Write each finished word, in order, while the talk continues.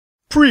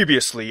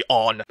Previously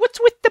on What's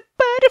with the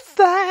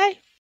Butterfly?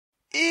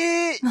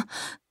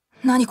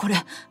 何これ？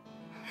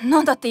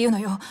なんだっていうの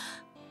よ。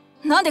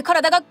なんで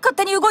体が勝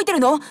手に動いてる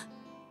の？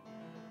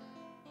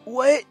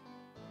 What?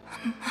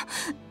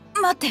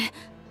 待っ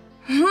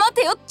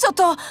てよ、ちょっ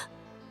と。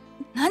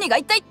何が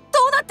一体ど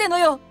うなってんの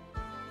よ。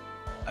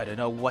 I don't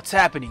know what's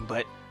happening,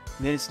 but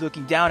Lynn is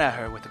looking down at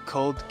her with a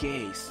cold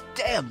gaze.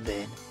 Damn,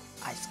 Lynn.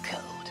 Ice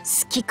cold.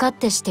 好き勝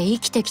手して生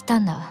きてきた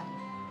んだ。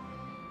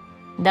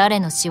誰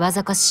の仕業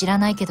か知ら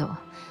ないけど、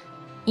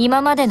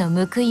今までの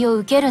報いを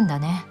受けるんだ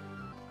ね。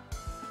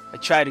I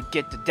try to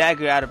get the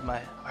dagger out of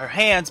her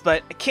hands,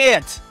 but I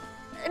can't.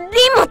 リン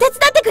も手伝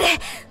ってくれ。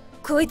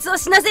こいつを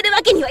死なせる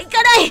わけにはい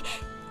かない。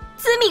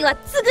罪は償わ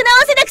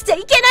せなくちゃ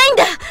いけないん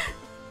だ。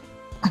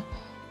頼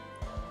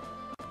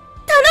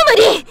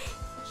むリン。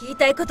言い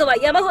たいことは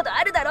山ほど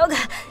あるだろうが、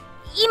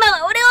今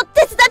は俺を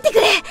手伝ってく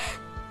れ。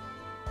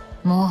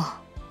もう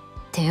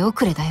手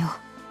遅れだよ。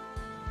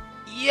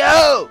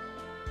Yo!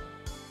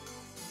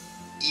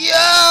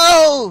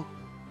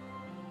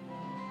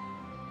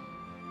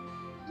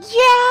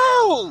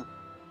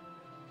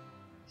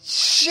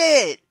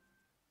 Shit!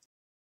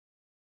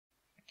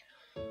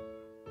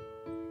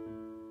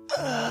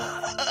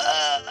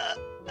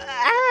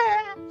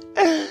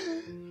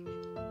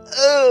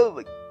 Oh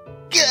my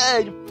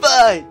god,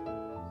 fun!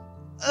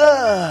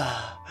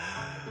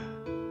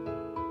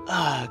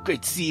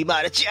 Great to see you,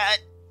 Mana-chan!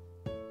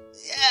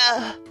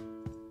 Yeah!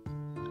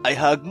 I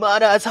hug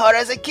Mana as hard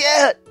as I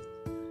can!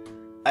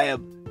 I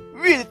am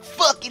really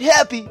fucking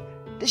happy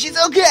that she's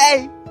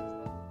okay!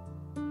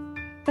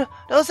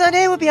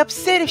 Rosane would be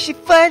upset if she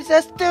finds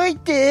us doing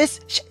this!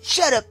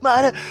 Shut up,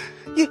 Mana!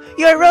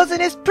 You're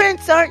Rosane's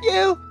prince, aren't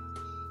you?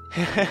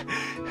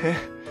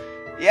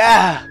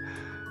 Yeah!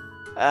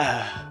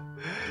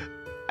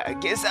 I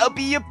guess I'll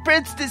be your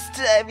prince this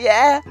time,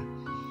 yeah?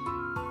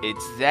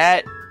 It's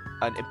that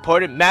an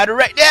important matter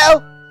right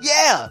now?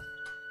 Yeah!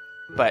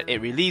 But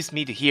it relieves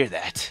me to hear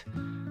that.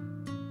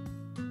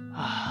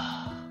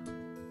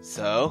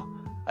 So,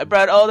 I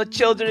brought all the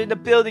children in the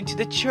building to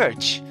the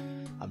church.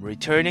 I'm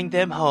returning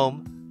them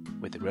home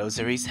with the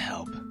rosary's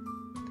help.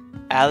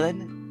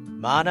 Alan,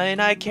 Mana,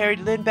 and I carried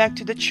Lynn back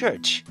to the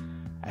church,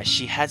 as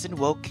she hasn't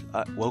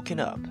woken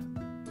up.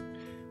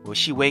 Will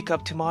she wake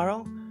up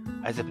tomorrow,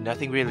 as if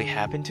nothing really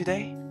happened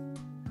today?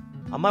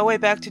 On my way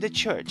back to the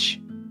church,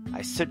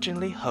 I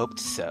certainly hoped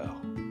so.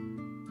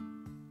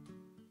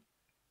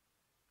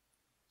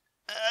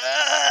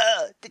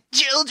 The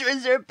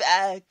children are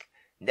back.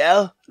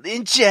 Now,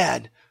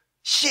 Lin-chan.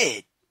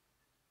 Shit.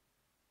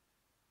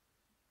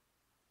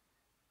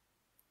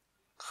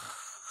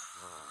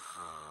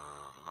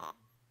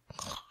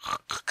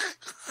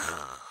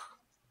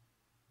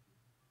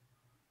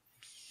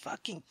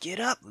 Fucking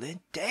get up, Lin.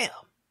 Damn.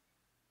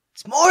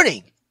 It's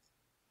morning.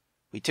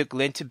 We took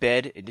Lin to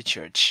bed in the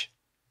church.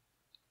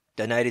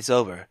 The night is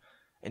over,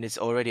 and it's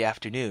already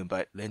afternoon,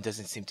 but Lin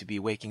doesn't seem to be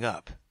waking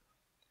up.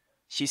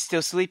 She's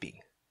still sleeping,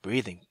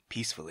 breathing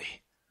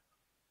peacefully.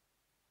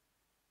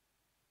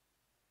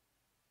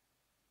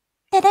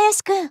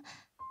 Tadayoshi-kun,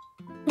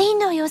 Lin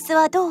の様子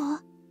はどう?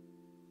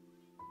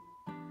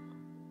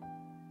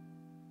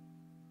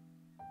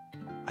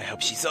 I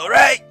hope she's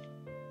alright!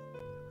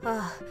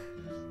 ああ、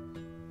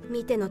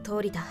見ての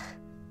通りだ。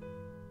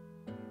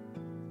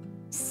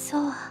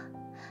そう。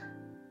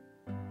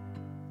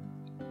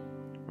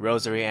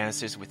Rosary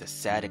answers with a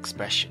sad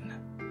expression.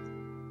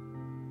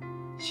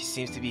 She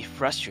seems to be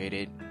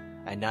frustrated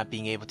at not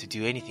being able to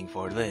do anything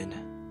for Lin.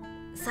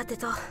 さて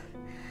と、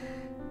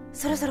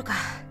そろそろか。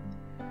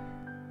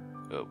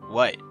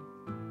What?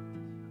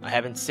 I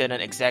haven't set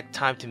an exact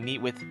time to meet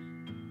with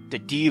the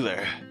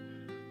dealer.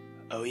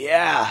 Oh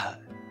yeah.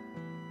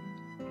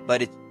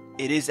 But it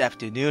is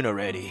afternoon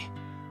already,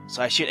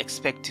 so I should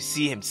expect to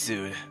see him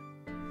soon.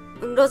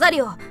 ロザ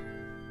リオ、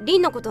リ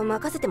ンのこと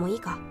任せてもいい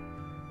か？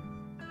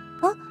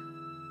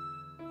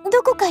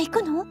どこか行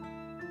くの？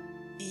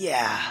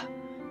 Yeah,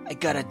 I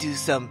gotta do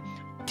some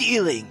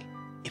dealing,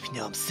 if you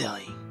know what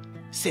I'm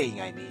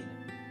saying, I mean.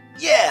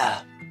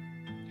 Yeah!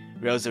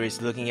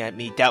 Rosary's looking at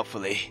me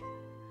doubtfully.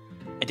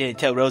 I didn't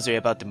tell Rosary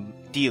about the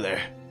dealer.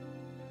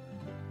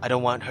 I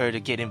don't want her to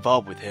get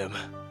involved with him.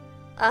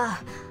 あ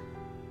あ、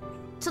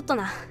ちょっと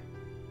な。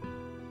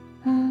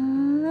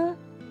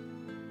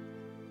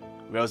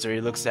Rosary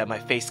looks at my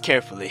face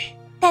carefully.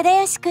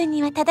 Tadayoshi-kun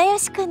には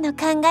Tadayoshi-kunの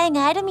考え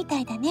があるみた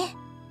いだね。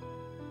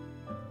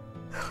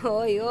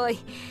おいおい、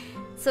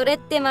それっ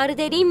てまる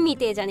でリンみ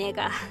てえじゃねえ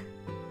か。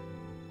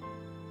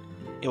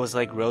It was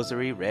like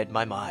Rosary read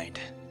my mind.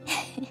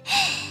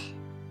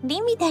 リ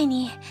ンみたい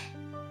に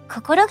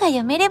心が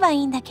読めればい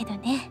いんだけど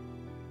ね。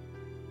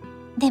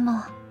で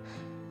も、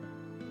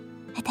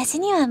私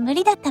には無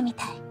理だったみ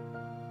たい。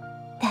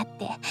だっ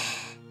て、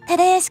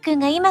Tadayoshi-kun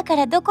が今か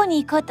らどこ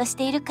に行こうとし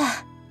ているか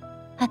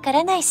わか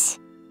らない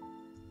し。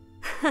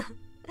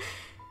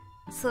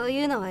そう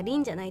いうのはリ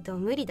ンじゃないと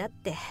無理だっ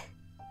て。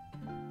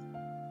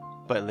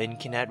But Lin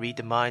cannot read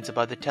the minds of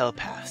other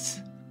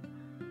telepaths,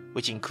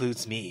 which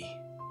includes me.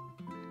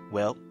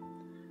 Well,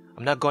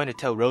 I'm not going to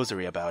tell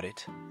Rosary about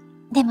it.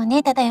 でも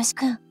ね、忠義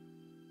くん。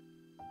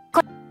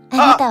あ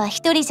なたは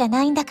一人じゃ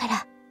ないんだか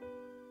ら。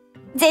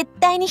絶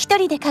対に一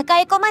人で抱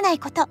え込まない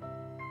こと。わ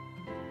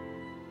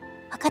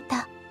かっ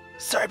た？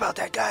 Sorry about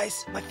that,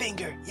 guys. My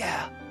finger,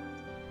 yeah.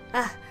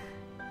 あ、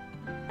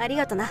あり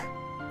がとな。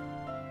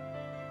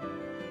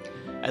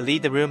I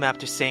leave the room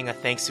after saying a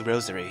thanks to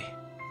Rosary.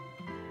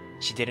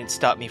 She didn't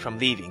stop me from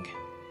leaving.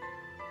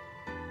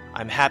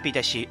 I'm happy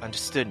that she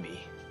understood me.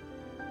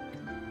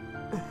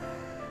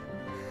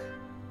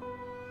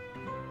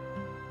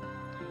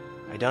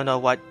 I don't know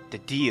what the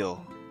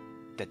deal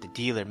that the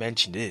dealer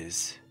mentioned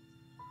is.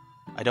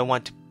 I don't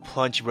want to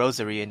plunge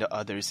Rosary and the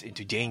others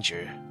into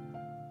danger.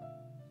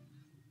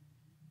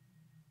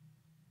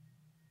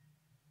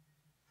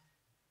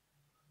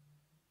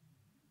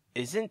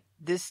 Isn't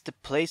this the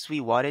place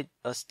we wanted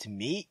us to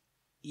meet?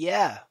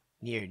 Yeah,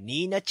 near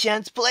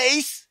Nina-chan's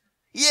place?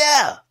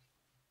 Yeah!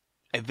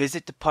 I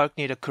visit the park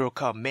near the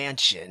Kurokawa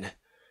mansion.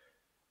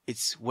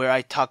 It's where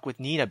I talked with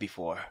Nina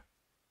before.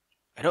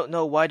 I don't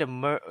know why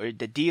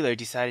the dealer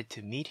decided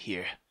to meet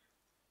here.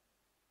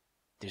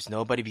 There's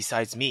nobody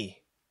besides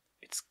me.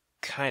 It's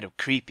kind of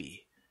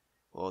creepy.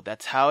 Well,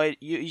 that's how it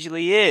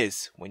usually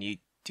is when you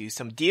do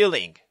some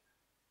dealing.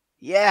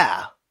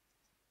 Yeah!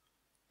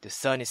 The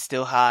sun is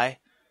still high,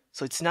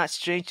 so it's not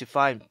strange to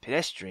find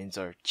pedestrians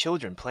or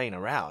children playing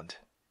around.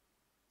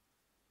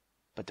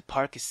 But the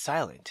park is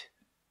silent,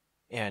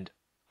 and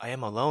I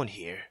am alone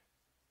here.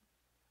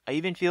 I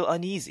even feel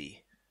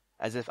uneasy,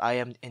 as if I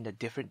am in a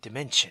different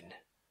dimension.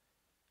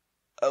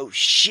 Oh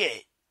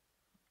shit!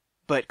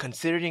 But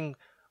considering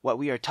what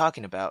we are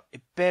talking about,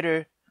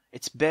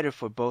 it's better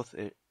for both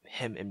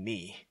him and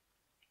me.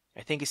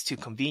 I think it's too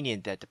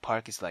convenient that the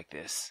park is like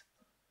this,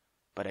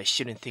 but I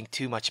shouldn't think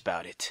too much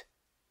about it.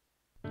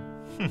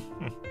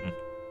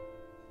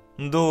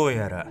 どう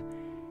やら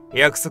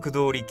約束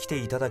通り来て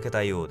いただけ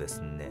たようで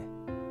すね。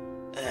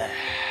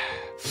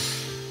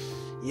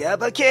Yeah,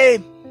 but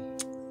Kane.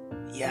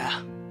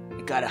 Yeah,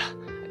 I gotta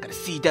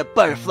see that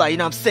butterfly, you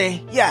know what I'm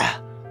saying?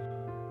 Yeah.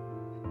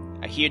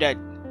 I hear that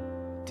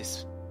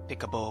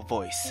despicable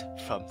voice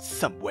from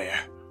somewhere.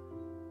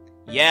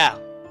 Yeah,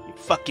 you're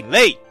fucking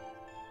late.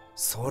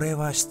 それ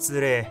は失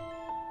礼。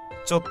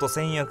ちょっと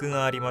先約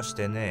がありまし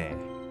てね。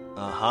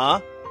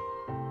Uh-huh.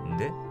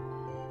 で、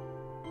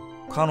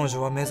彼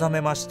女は目覚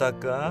めました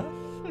か？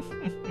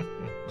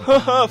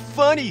 Haha,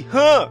 funny,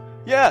 huh?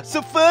 Yeah,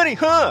 so funny,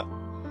 huh?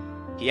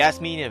 He asked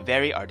me in a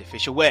very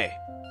artificial way.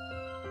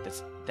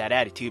 That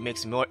attitude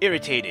makes me more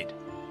irritated.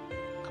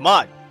 Come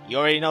on, you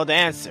already know the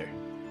answer.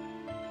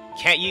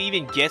 Can't you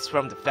even guess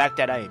from the fact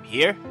that I am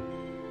here?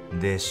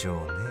 でしょう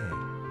ね。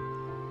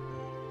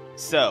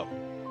So,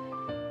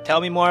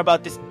 tell me more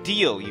about this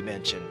deal you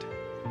mentioned.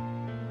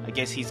 I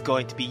guess he's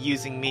going to be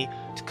using me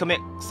to commit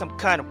some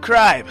kind of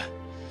crime.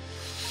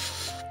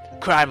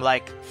 Crime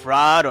like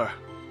fraud or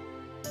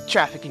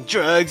trafficking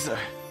drugs or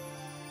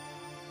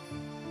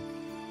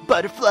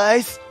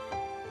butterflies.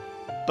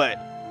 But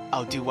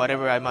I'll do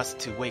whatever I must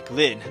to wake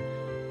Lin,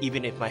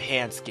 even if my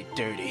hands get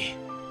dirty.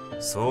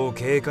 そう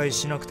警戒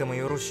しなくても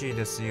よろしい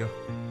ですよ。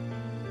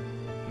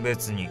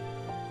別に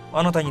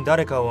あなたに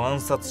誰かを暗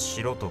殺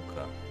しろと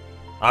か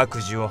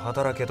悪事を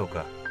働けと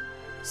か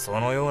そ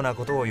のような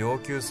ことを要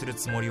求する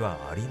つもりは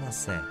ありま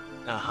せん。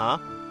Uh-huh.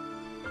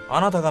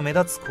 あなたが目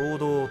立つ行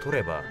動を取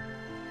れば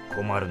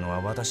困るの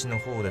は私の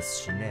方で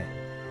すしね。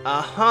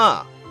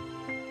Uh-huh.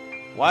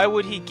 Why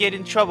would he get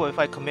in trouble if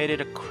I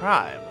committed a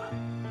crime?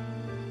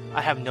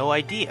 I have no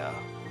idea.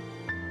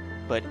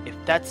 But if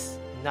that's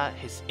not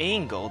his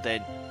angle,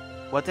 then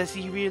what does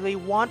he really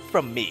want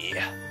from me?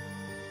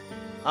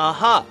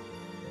 Uh-huh.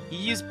 You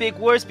used big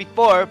words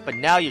before, but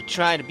now you're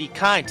trying to be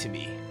kind to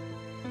me.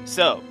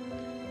 So,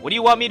 what do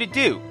you want me to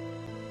do?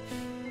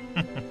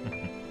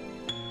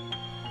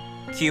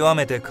 極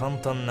めて簡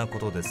単なこ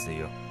とです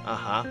よ。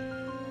Uh-huh.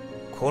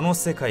 この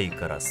世界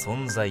から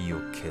存在を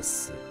消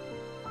す。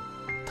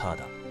た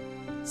だ、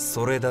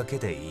それだけ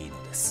でいい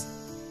のです。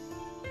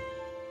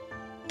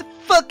The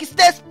fuck is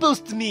that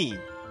supposed to mean?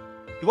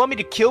 You want me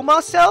to kill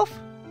myself?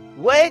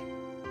 What?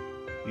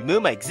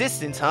 Remove my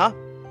existence, huh?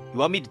 You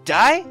want me to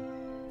die?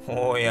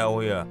 おや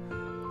おや、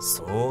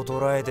そう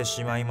捉えて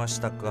しまいまし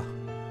たか。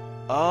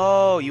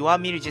Oh, you want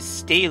me to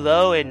just stay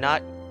low and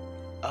not...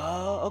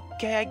 Oh,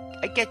 okay,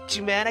 I get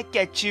you, man, I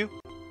get you.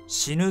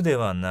 死ぬで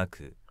はな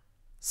く、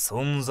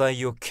存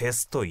在を消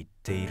すと言っ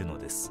ているの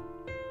です。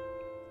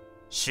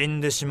死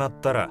んでしまっ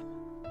たら、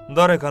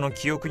誰かの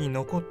記憶に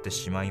残って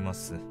しまいま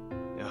す。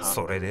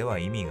それでは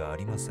意味があ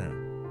りません。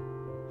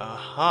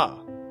Uh-huh.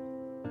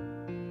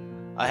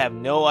 I have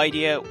no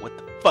idea what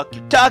the fuck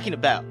you're talking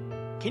about.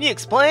 Can you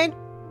explain?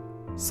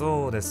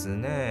 そうです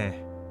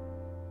ね。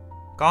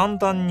簡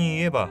単に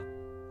言えば、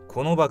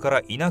この場か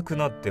らいなく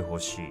なってほ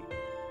しい。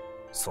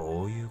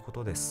そういうこ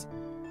とです。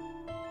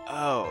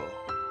Oh.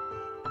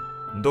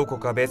 どこ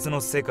か別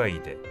の世界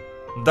で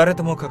誰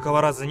とも関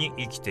わらずに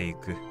生きてい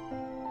く。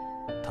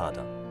た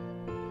だ、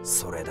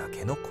それだ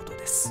けのこと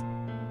です。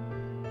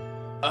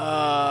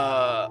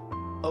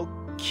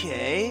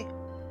Okay.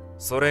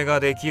 それが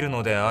できる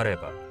のであれ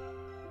ば、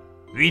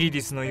ウィリデ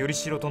ィスのより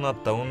しろとなっ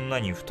た女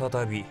に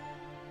再び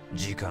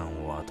時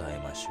間を与え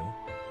ましょ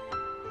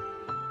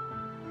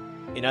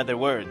う。In other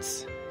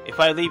words, if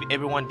I leave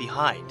everyone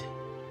behind,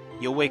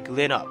 you'll wake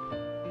Lin up.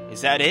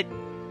 Is that it?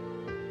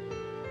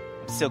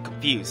 I'm still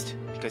confused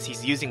because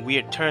he's using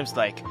weird terms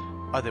like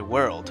other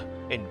world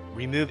and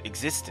remove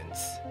existence.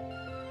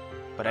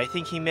 But I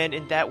think he meant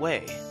in that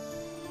way.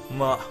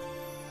 まあ、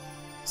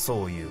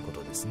そういうこ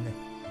とですね。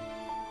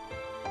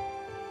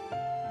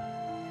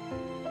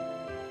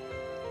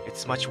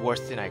It's much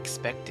worse than I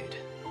expected.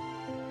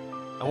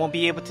 I won't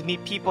be able to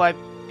meet people I've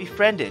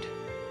befriended.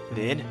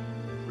 Lynn,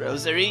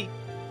 Rosary,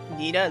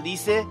 Nina,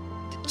 Lisa,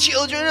 the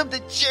children of the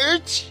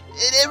church,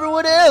 and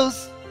everyone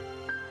else.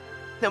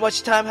 Not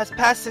much time has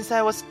passed since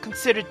I was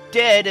considered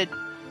dead and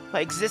my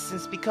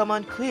existence become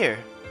unclear.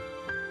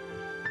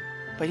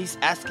 But he's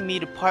asking me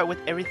to part with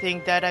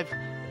everything that I've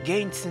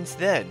gained since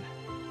then.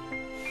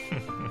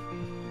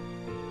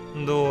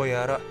 どう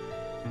やら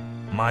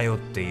迷っ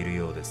ている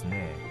ようです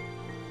ね。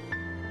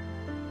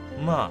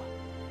ま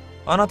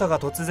あ、あなたが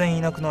突然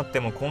いなくなって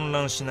も混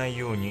乱しない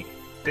ように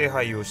手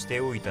配をして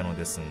おいたの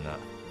です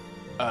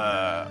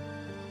が。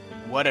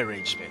What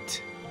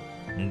arrangement?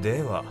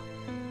 では、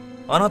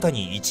あなた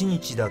に1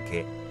日だ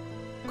け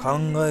考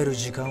える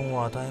時間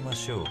を与えま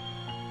しょ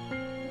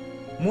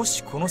う。も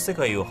しこの世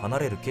界を離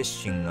れる決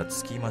心が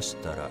つきまし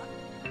たら、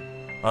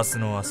明日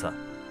の朝、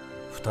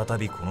再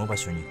びこの場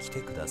所に来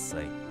てくださ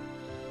い。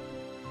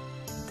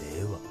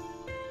では。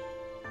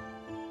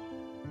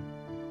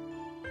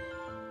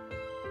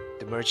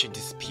The merchant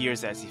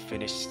disappears as he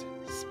finished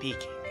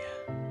speaking.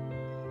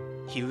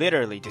 He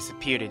literally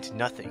disappeared into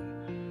nothing,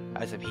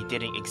 as if he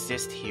didn't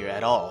exist here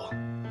at all.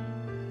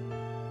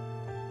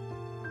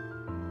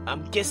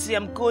 I'm guessing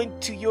I'm going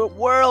to your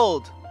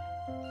world.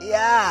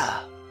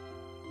 Yeah.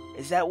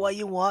 Is that what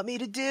you want me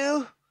to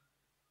do?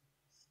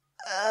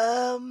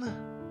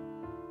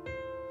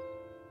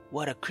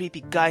 What a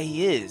creepy guy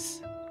he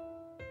is.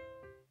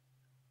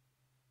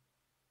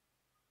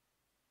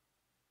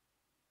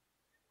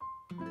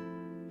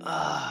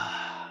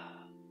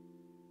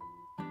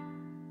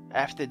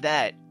 After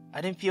that,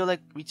 I didn't feel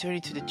like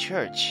returning to the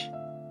church,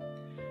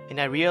 and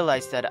I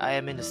realized that I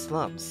am in the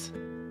slums.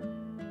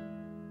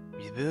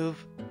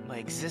 Remove my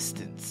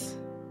existence.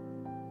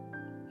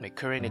 My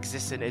current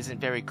existence isn't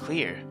very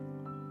clear.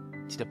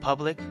 To the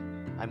public,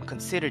 I'm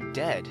considered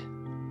dead.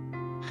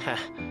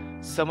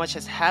 So much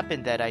has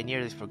happened that I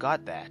nearly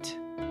forgot that.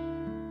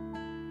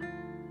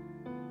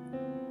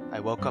 I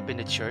woke up in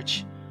the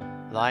church,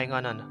 lying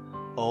on an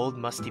old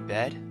musty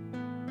bed.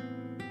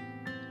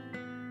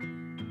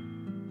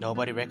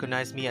 Nobody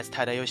recognized me as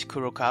Tadayoshi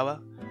Kurokawa.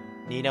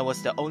 Nina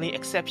was the only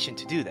exception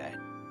to do that.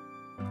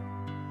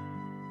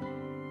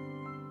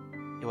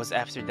 It was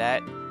after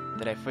that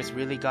I first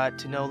really got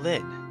to know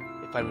Lin,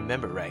 if I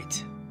remember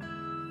right.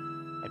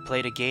 I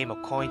played a game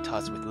of coin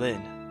toss with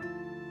Lin.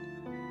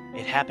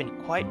 It happened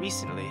quite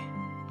recently,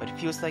 but it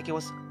feels like it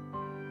was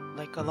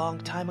like a long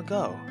time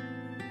ago.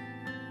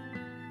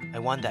 I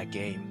won that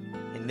game,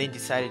 and Lin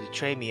decided to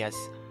train me as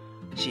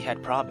she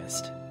had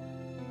promised.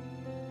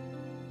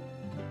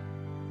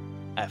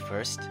 At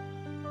first,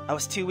 I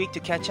was too weak to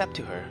catch up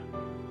to her,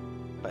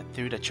 but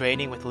through the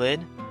training with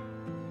Lin,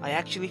 I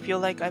actually feel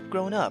like I've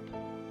grown up.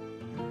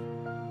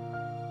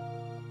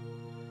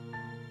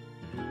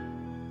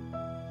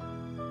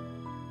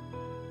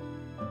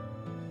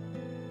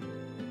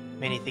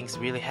 Many things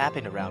really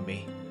happened around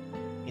me,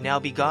 and I'll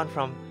be gone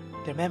from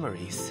their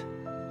memories.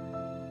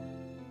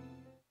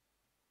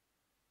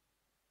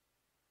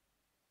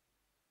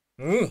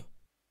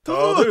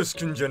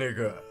 Tadayoshi-kun じゃねえ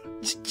か。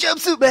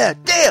Jumpsuit man,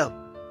 damn!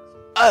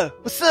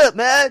 What's up,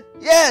 man?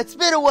 Yeah, it's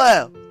been a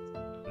while.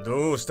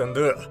 どうしたんだ?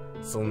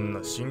 そん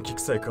な新規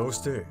臭い顔し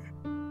て。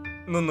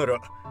なんなら、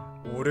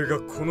俺が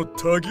この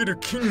たぎる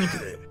筋肉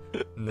で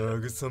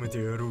慰め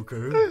てやろうか?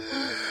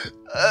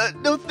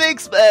 No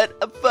thanks, man.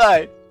 I'm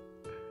fine.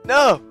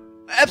 No,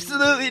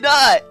 absolutely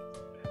not.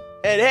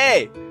 And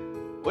hey,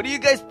 what are you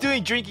guys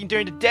doing drinking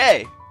during the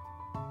day?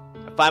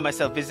 I find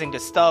myself visiting the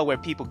stall where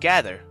people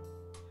gather.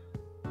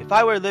 If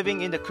I were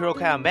living in the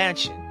Kurokawa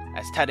mansion,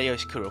 as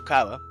Tadayoshi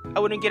Kurokawa, I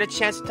wouldn't get a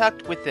chance to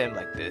talk with them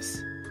like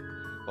this.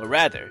 Or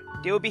rather,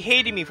 they would be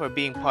hating me for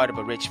being part of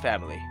a rich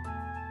family.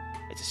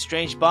 It's a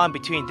strange bond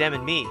between them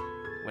and me,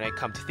 when I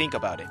come to think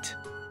about it.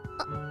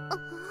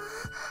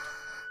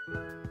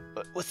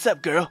 What's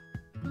up, girl?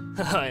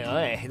 おい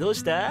おい、どう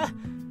した?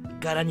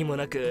柄にも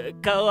なく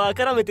顔をあ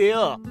からめて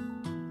よ。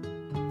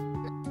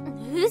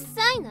うる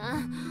さい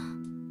な。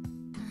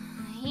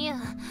いや、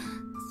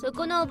そ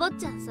このお坊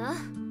ちゃんさ、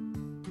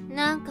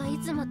なんかい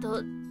つも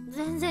と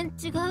全然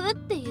違うっ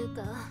ていう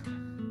か。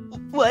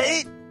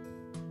What?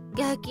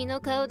 ガキ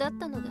の顔だっ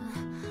たのが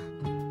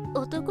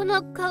男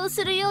の顔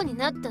するように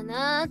なった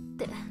なーっ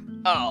て。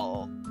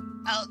Oh,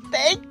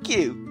 thank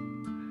you.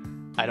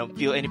 I don't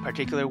feel any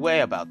particular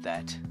way about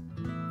that.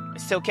 I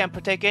still can't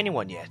protect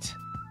anyone yet.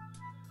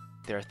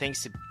 There are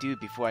things to do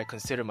before I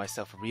consider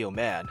myself a real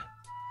man.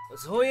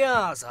 そうい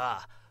や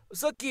さ、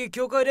さっき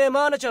教会で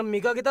マーナちゃん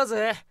見かけた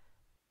ぜ。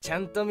ちゃ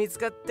んと見つ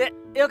かって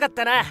よかっ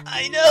たな。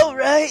I know,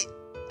 right?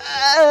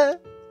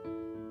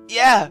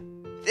 Yeah.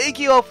 Thank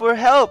you all for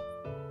help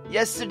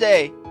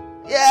yesterday.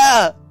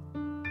 Yeah.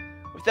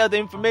 Without the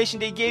information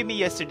they gave me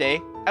yesterday,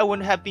 I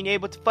wouldn't have been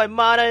able to find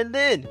Mana and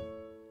Lin.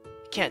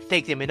 Can't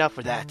thank them enough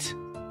for that.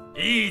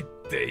 いいっ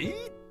てい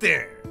いっ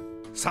て。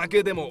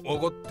酒でもお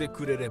ごって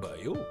くれれば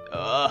よ。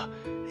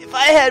If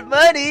I had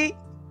money.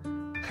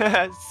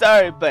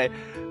 Sorry, but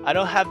I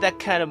don't have that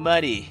kind of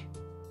money.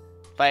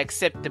 If I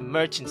accept the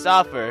merchant's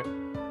offer,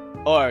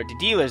 or the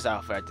dealer's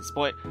offer at this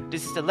point,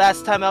 this is the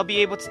last time I'll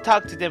be able to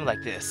talk to them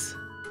like this.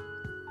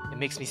 It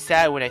makes me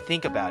sad when I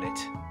think about it.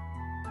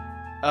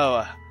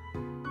 I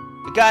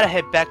gotta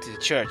head back to the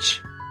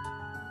church.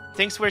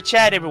 Thanks for a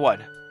chat,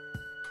 everyone.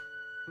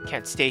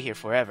 Can't stay here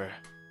forever.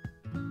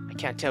 I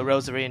can't tell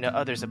Rosary and the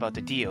others about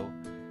the deal,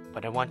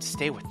 but I want to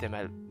stay with them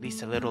at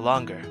least a little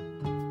longer.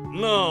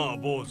 なあ、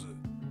坊主。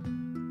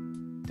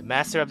The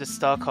master of the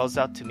stall calls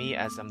out to me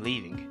as I'm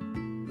leaving.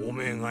 お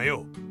めえが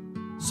よ、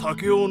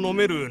酒を飲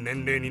める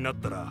年齢になっ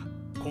たら、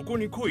ここ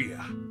に来いや。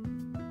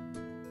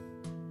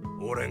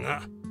俺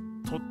が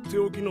とって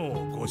おき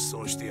のご馳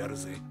走してやる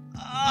ぜ。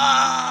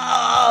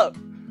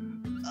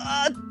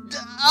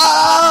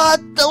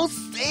Don't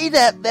say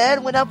that,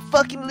 man, when I'm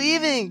fucking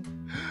leaving.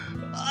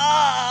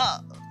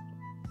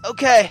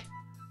 Okay.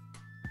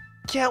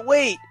 Can't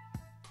wait.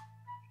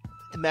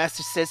 The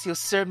master says he'll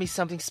serve me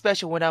something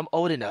special when I'm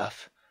old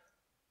enough.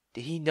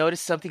 Did he notice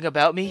something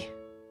about me?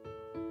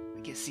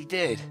 I guess he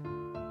did.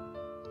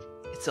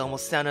 It's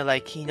almost sounded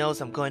like he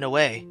knows I'm going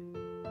away.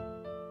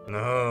 な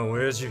あ、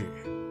親父。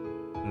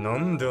な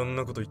んであん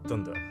なこと言った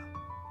んだ。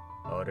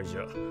あれじ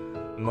ゃ、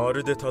ま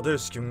るで忠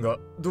義君が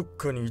どっ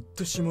かに行っ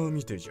てしまう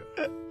みてえじゃ。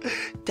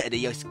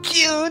Tadayoshi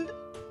君！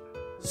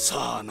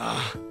さあな。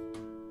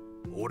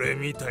俺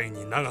みたい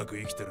に長く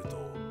生きてると、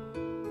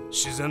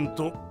自然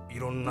とい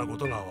ろんなこ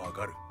とがわ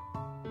かる。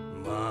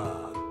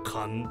まあ、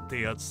勘っ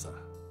てやつさ。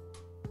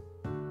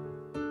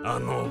あ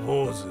の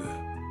坊主、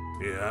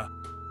いや、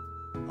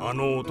あ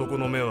の男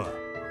の目は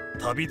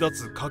旅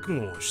立つ覚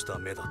悟をした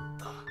目だっ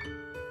た。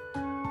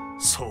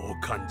そう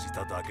感じ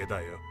ただけ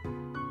だよ。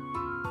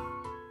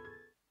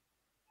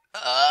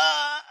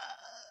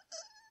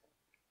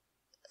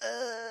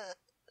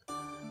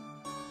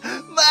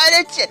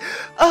Mana-chan!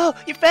 Oh,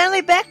 you're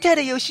finally back,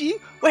 Tadayoshi!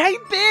 Where have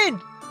you been?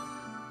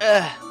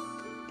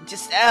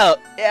 Just out,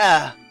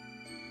 yeah.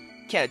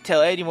 Can't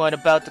tell anyone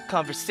about the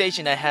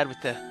conversation I had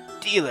with the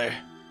dealer.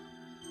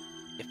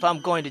 If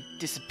I'm going to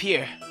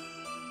disappear,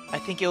 I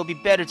think it will be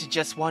better to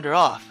just wander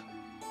off.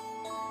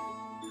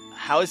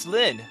 How is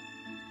Lin?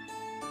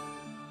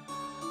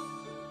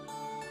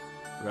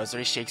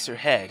 Rosary shakes her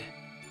head.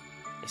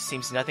 It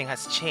seems nothing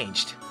has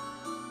changed.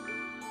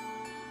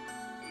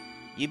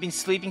 You've been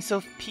sleeping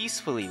so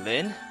peacefully,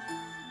 Lin.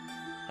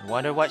 I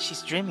wonder what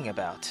she's dreaming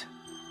about.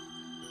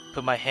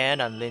 Put my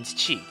hand on Lin's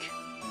cheek.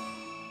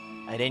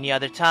 At any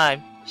other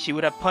time, she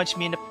would have punched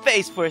me in the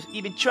face for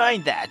even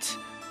trying that.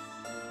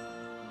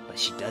 But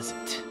she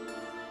doesn't.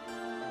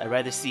 I'd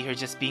rather see her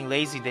just being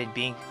lazy than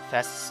being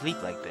fast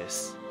asleep like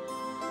this.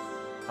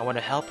 I want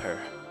to help her.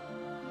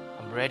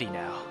 I'm ready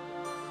now.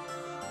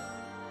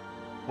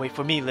 Wait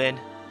for me, Lin.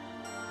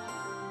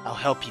 I'll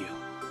help you.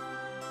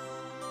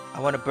 I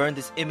want to burn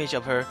this image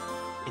of her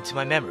into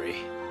my memory.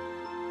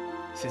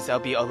 Since I'll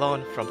be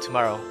alone from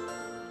tomorrow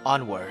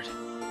onward,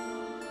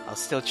 I'll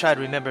still try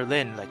to remember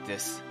Lin like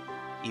this,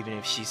 even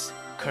if she's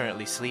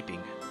currently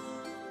sleeping.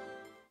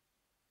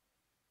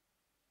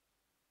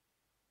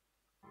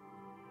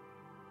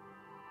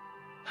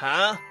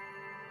 Huh?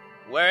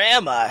 Where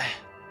am I?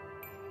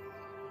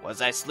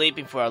 Was I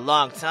sleeping for a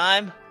long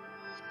time?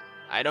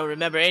 I don't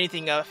remember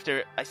anything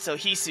after I saw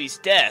Hisui's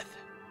death.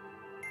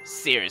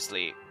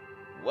 Seriously,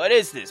 what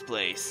is this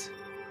place?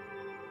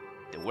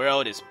 The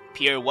world is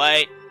pure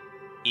white,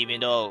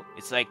 even though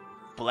it's like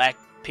black,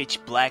 pitch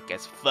black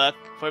as fuck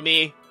for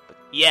me. But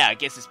yeah, I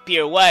guess it's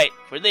pure white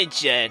for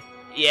Lin-chan.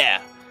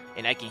 Yeah,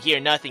 and I can hear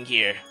nothing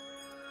here.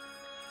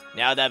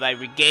 Now that I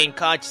regain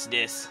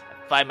consciousness,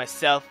 I find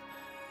myself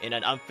in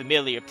an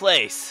unfamiliar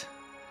place.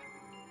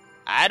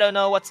 I don't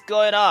know what's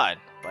going on,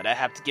 but I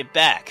have to get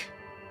back.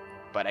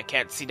 But I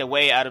can't see the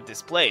way out of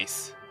this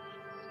place.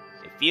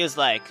 It feels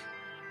like,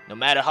 no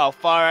matter how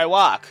far I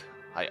walk,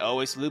 I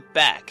always loop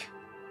back.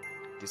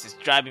 This is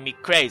driving me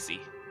crazy.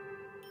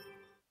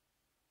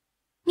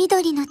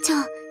 緑の蝶、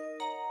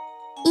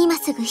今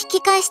すぐ引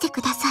き返して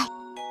ください。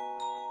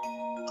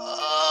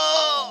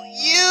Oh,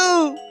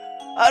 you!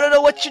 I don't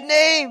know what's your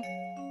name.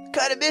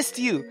 Kinda missed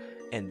you.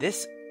 And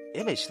this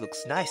image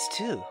looks nice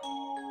too.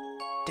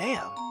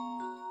 Damn.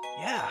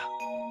 Yeah.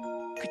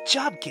 Good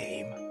job,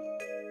 game.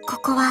 こ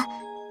こは、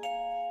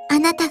あ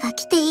なたが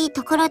来ていい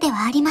ところで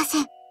はありま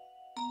せん。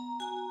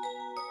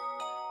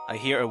I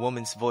hear a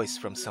woman's voice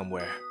from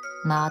somewhere.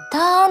 ま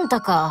たあん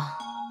たか。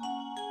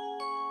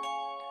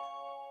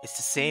It's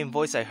the same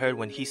voice I heard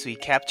when Hisui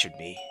captured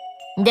me.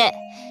 で、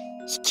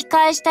引き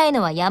返したい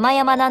のは山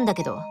々なんだ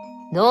けど、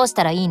どうし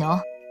たらいい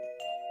の？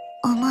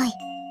思い、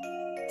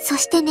そ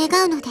して願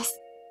うので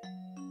す。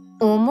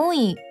思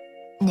い、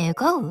願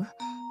う？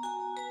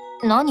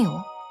何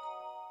を？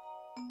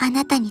あ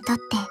なたにとっ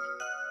て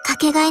か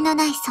けがえの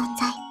ない存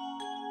在。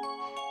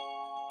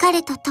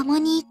彼と共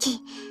に生き、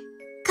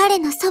彼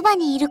のそば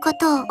にいるこ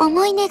とを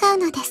思い願う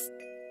のです。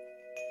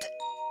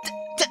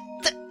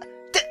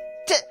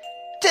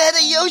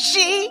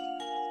Tadayoshi!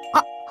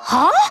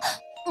 は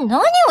ぁ？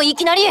何をい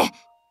きなり！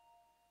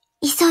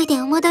急いで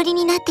お戻り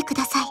になってく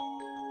ださい。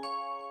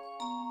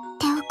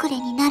手遅れ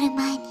になる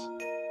前に。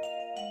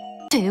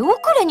手遅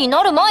れに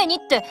なる前にっ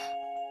て。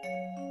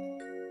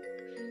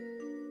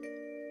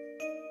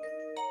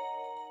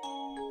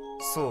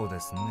そうで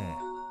すね。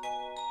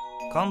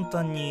簡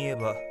単に言え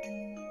ば、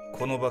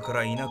この場か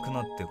らいなく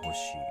なってほしい。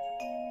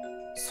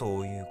そ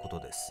ういうこと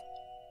です。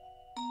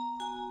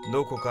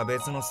どこか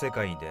別の世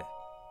界で、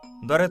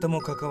誰と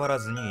も関わら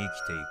ずに生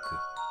きてい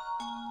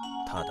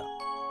く。ただ、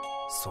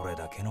それ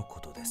だけのこ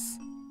とです。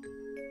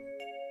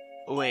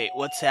Wait,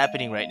 what's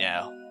happening right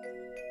now?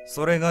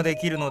 それがで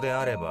きるので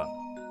あれば、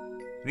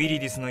ウィリ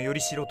ディスのよ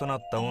りしろとな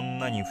った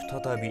女に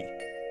再び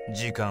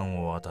時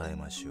間を与え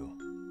ましょう。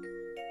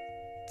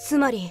つ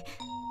まり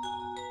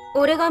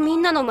俺がみ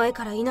んなの前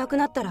からいなく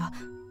なったら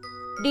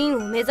リンを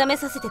目覚め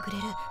させてくれ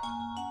る、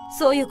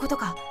そういうこと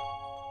か。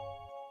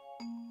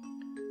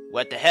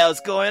 What the hell's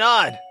going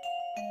on?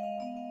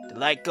 The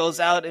light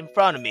goes out in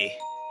front of me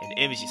and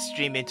images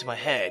stream into my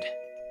head.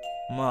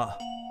 まあ、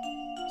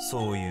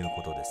そういう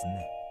ことです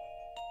ね。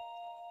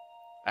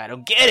I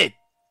don't get it!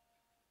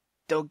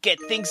 Don't get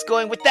things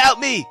going without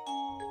me!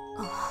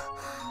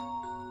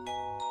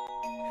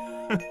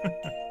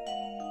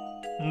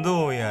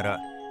 どうやら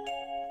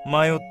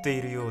迷って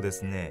いるようで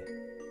すね。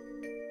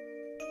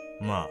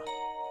ま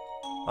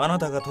あ、あな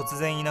たが突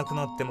然いなく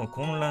なっても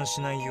混乱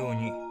しないよう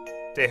に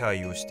手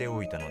配をして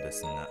おいたので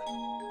すが。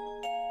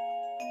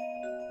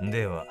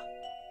では、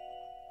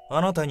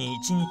あなたに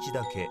一日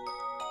だけ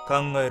考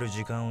える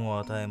時間を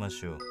与えま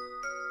しょう。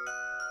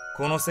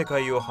この世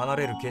界を離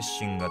れる決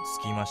心がつ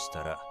きまし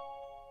たら、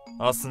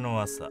明日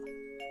の朝、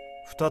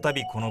再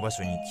びこの場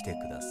所に来て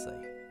ください。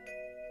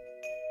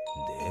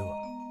では。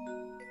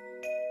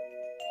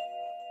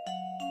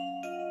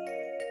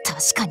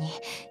確かに、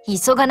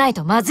急がない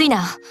とまずい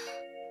な。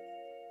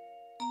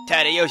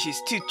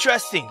Tadayoshi's too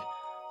trusting,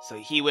 so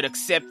he would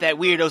accept that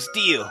weirdo's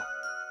deal.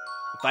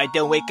 If I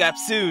don't wake up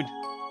soon,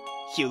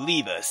 he'll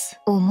leave us.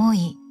 思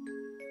い、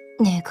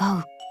願う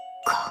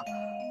か。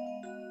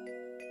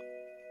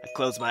I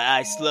close my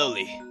eyes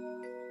slowly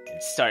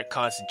and start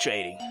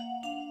concentrating.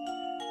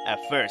 At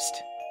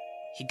first,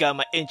 he got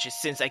my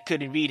interest since I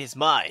couldn't read his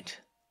mind.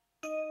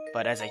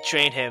 But as I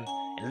trained him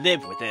and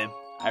lived with him,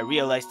 I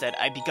realized that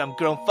I'd become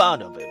grown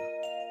fond of him.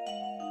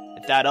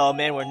 I thought all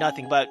men were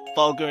nothing but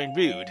vulgar and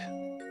rude.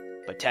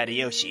 But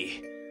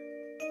Tadayoshi,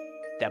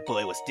 that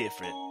boy was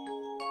different.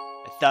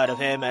 I thought of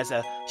him as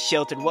a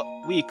sheltered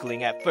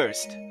weakling at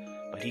first,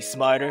 but he's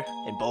smarter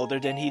and bolder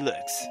than he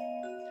looks.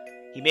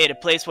 He made a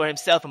place for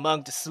himself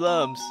among the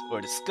slums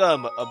or the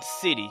scum of the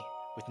city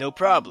with no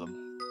problem.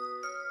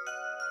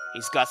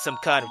 He's got some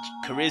kind of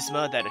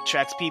charisma that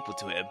attracts people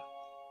to him.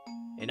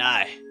 And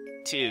I,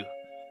 too,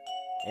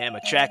 am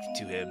attracted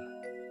to him.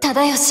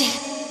 Tadayoshi!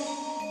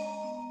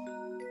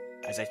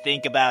 As I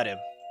think about him,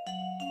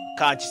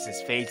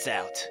 consciousness fades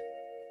out.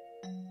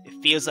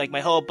 It feels like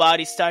my whole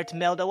body starts to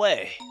melt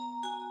away.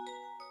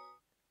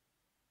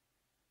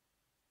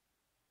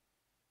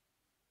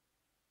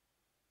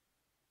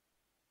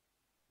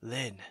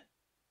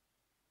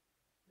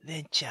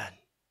 Lin-chan.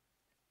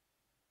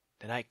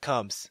 The night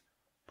comes,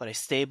 but I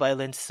stay by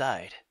Lin's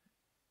side.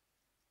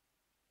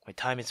 My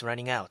time is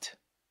running out.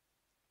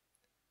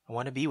 I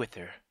want to be with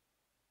her,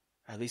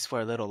 at least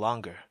for a little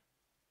longer.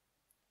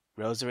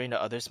 Rosary and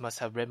the others must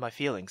have read my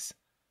feelings,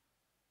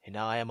 and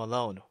now I am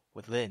alone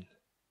with Lin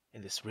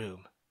in this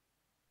room.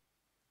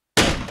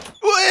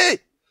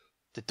 Wait!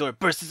 The door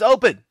bursts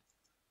open!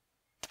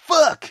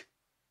 Fuck!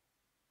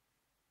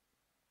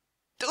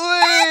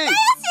 Wait!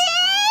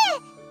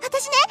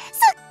 私ね、す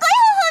っごい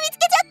方法見つ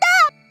けちゃっ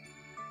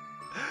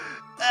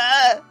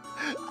た。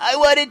I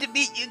wanted to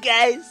meet you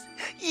guys.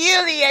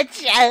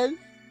 Yulia-chan.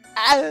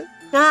 あ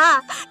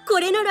あ、こ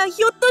れなら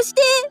ひょっとし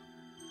て。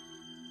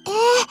リ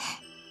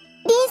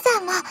ンさ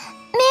んも目を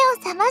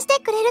覚まして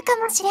くれるか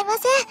もしれま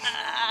せん。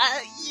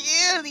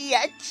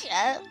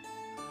Yulia-chan.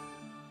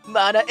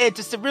 Mana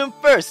enters the room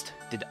first.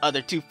 Then the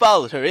other two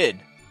followed her in.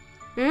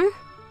 ん？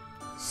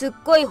すっ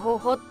ごい方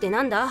法って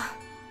なんだ？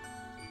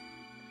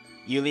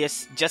 Yulia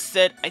just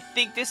said, I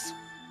think this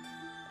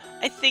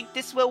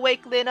will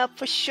wake Lin up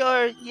for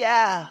sure,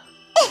 yeah.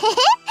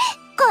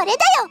 これ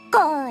だよ、こ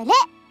れ。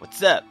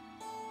 What's up?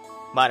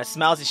 Mana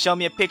smiles and shows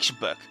me a picture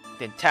book,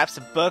 then taps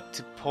the book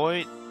to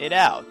point it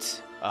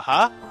out.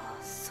 Uh-huh.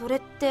 それ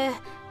って、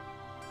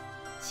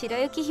白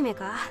雪姫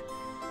か？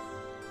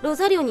ロ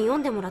ザリオに読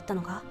んでもらった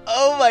のか？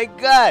 Oh my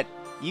god!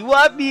 You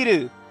want me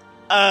to?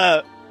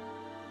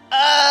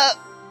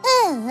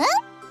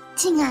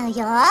 違う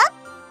よ。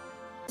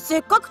せ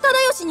っかく忠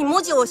義に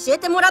文字を教え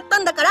てもらった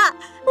んだから、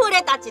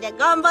俺たちで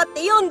頑張っ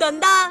て読んだ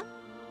んだ。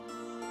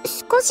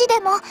少し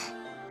でも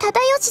忠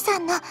義さ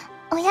んの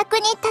お役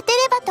に立て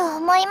ればと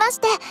思いま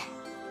して。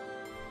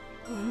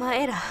お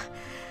前ら。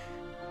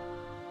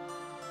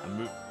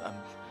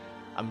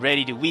I'm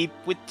ready to weep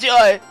with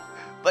joy,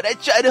 but I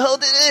try to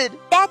hold it in.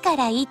 だか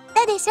ら言っ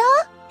たでしょ。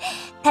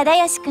忠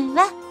義くん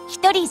は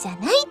一人じゃ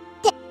ないっ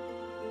て。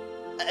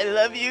I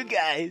love you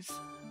guys.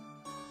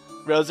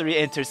 Rosary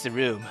enters the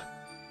room.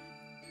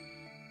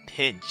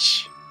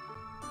 Pinch.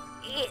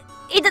 い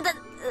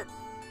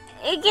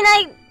きな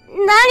り、何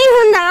踏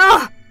んだ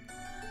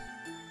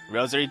よ。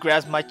Rosary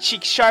grabs my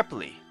cheek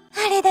sharply.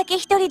 あれだけ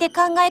一人で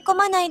考え込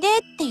まないでっ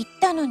て言っ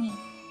たのに。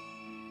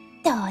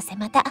どうせ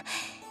また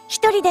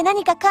一人で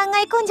何か考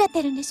え込んじゃっ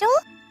てるんでしょ。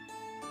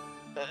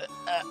だ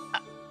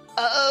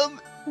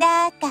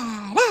か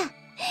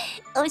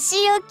らお仕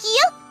置きよ。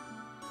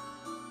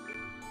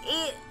い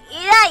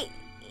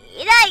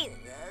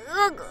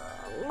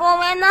ご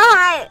めんな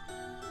さい。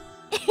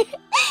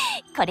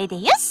これで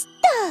よしっ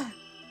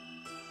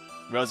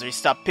と。Rosary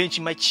stopped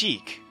pinching my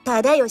cheek.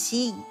 忠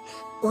義、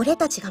俺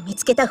たちが見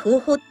つけた方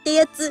法って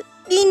やつ、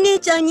リン姉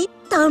ちゃんに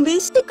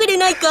試してくれ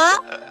ない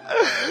か？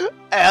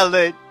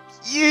 Alan,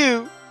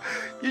 you're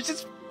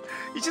just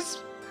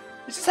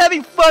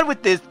having fun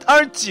with this,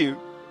 aren't you?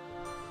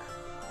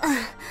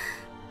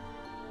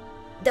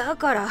 だ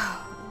から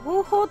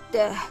方法っ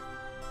て。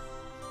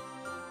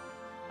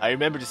I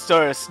remember the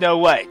story of Snow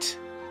White.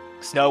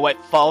 Snow White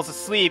falls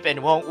asleep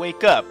and won't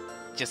wake up,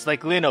 just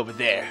like Lynn over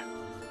there.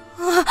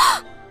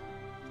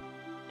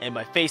 And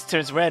my face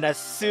turns red as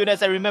soon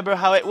as I remember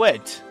how it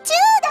went. チュー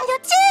だよ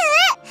チュ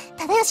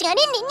ー。忠義が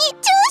リンリンにチュー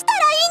したら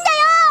いいんだ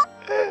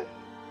よ。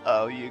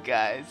Oh, you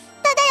guys.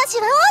 忠義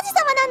は王子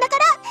様なんだか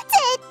ら絶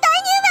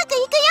対にうまくい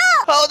くよ。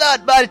Hold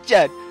on,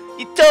 Marchan.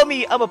 You told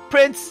me I'm a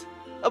prince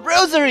of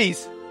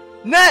rosaries,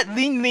 not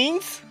Ling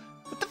Lings.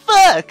 What the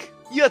fuck?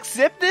 You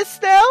accept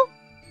this now?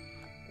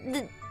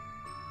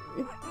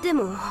 で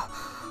も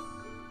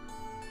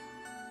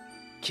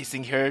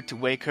Kissing her to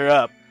wake her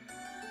up.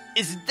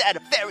 Isn't that a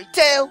fairy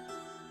tale?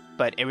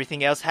 But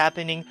everything else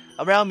happening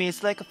around me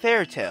is like a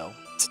fairy tale.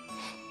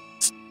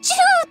 チュー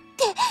っ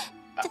て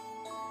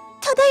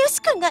忠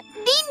義くんがリン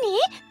に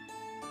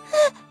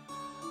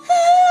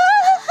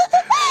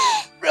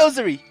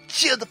Rosary,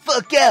 chill the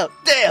fuck out.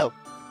 Damn.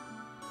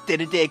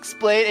 Didn't they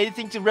explain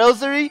anything to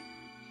Rosary?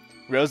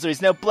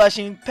 Rosary's now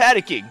blushing and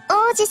panicking.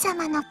 王子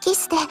様のキ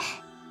スで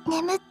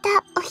眠っ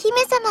たお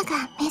姫様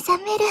が目覚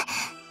める。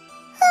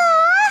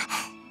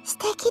素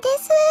敵で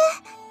す。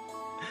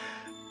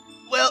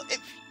Well,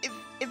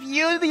 if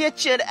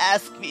Yulia-chan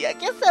asked me, I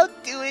guess I'll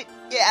do it,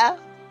 yeah.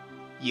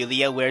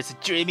 Yulia wears a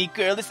dreamy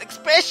girlish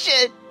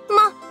expression.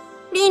 ま、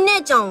リン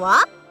姉ちゃん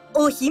は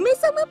お姫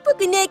様っぽ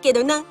くねえけ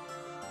どな。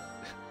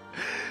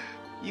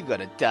You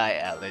gonna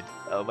die, Alan.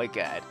 Oh my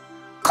god.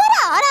 こ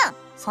ら、アラン、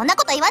そんな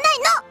こと言わない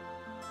の。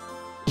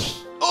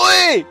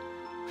Oi!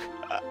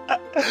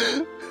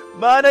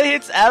 Mana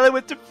hits Alan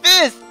with her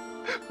fist!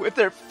 With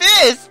her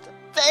fist!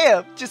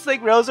 Damn! Just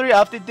like Rosary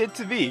often did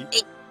to me. っ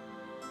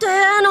て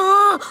ー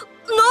の、何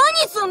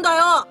すんだ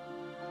よ。ア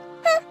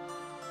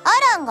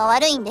ランが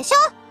悪いんでしょ。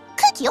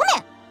空気読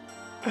め。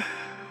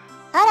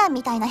アラン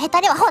みたいなヘ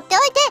タレは放って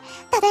おいて、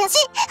忠義、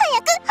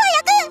早く。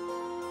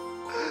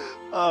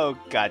Oh,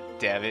 god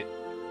damn it.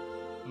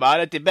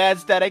 Mana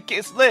demands that I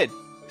kiss Lynn.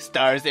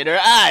 Stars in her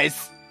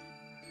eyes.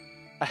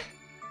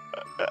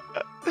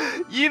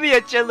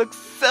 Yulia-chan looks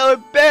so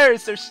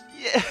embarrassed.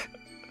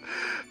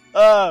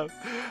 Oh,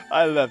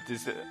 I love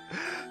this.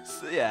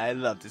 Yeah, I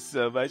love this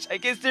so much. I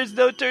guess there's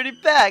no turning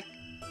back.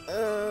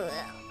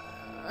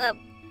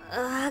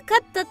 わか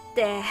ったっ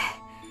て。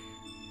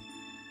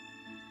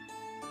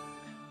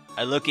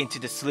I look into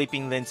the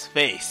sleeping Lynn's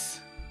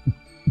face.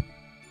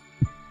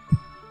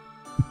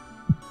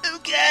 Oh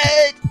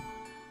god!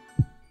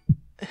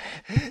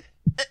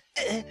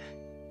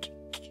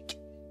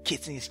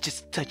 Kissing is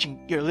just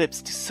touching your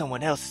lips to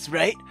someone else's,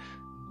 right?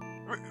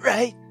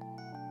 Right?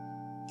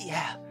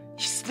 Yeah,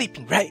 she's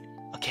sleeping, right?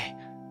 Okay,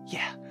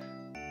 yeah.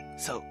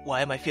 So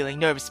why am I feeling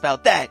nervous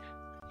about that?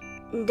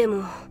 で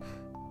も、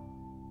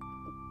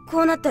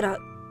こうなったら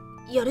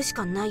やるし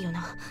かないよ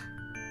な。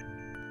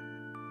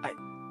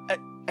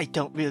I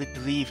don't really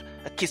believe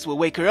a kiss will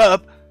wake her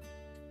up,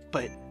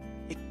 but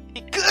it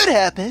could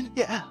happen,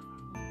 yeah.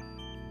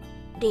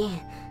 リ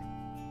ン。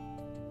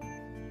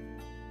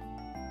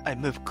I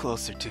move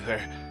closer to her,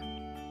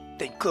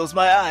 then close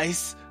my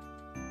eyes.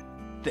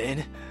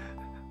 Then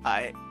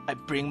I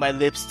bring my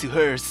lips to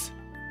hers,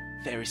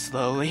 very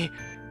slowly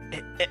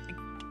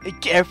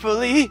and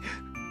carefully.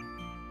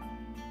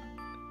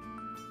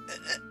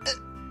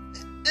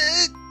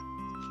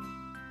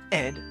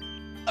 And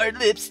our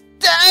lips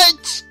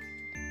touch!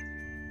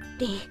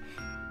 リン、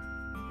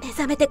目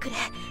覚めてくれ。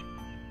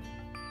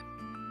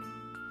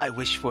I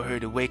wish for her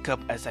to wake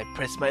up as I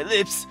press my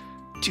lips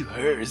to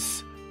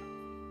hers.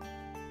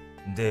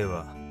 で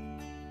は、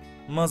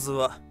まず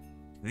は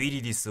ウィ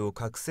リディスを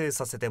覚醒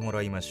させても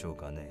らいましょう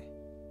かね。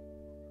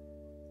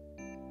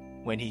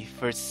When he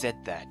first said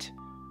that,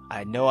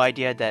 I had no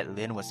idea that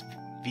Lynn was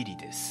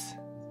Viridis.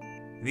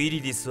 ウィ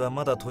リディスは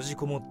まだ閉じ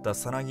こもった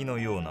さなぎの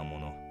ようなも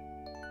の。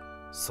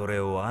それ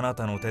をあな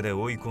たの手で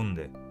追い込ん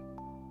で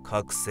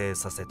覚醒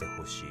させて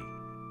ほしい。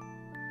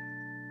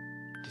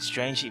the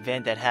strange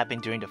event that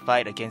happened during the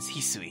fight against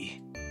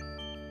Hisui.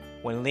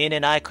 When Lin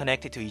and I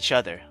connected to each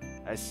other,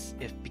 as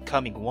if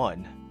becoming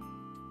one.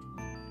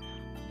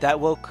 That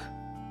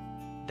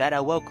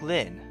awoke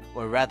Lin,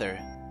 or rather,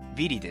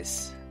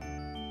 Viridis.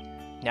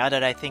 Now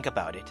that I think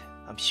about it,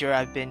 I'm sure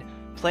I've been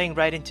playing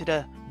right into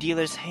the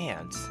dealer's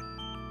hands.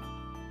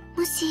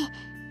 もし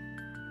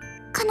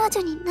彼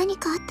女に何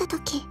かあった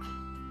時、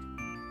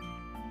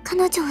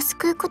彼女を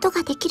救うこと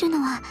ができるの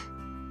は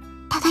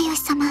忠義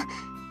様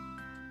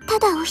た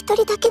だお一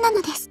人だけな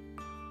のです。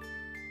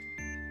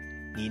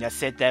 Nina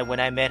said that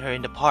when I met her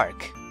in the park.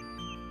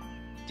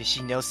 Did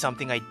she know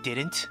something I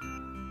didn't?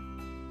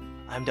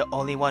 I'm the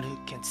only one who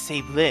can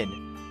save Lin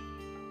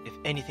if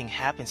anything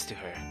happens to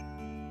her.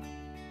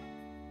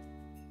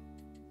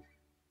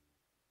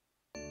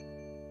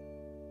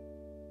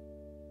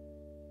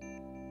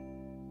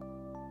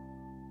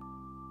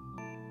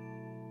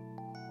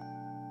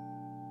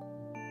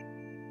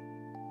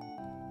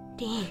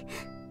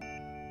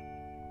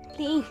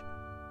 Lin.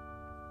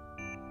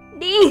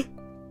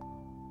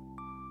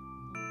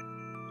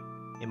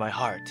 In my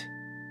heart,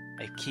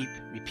 I keep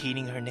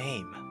repeating her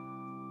name.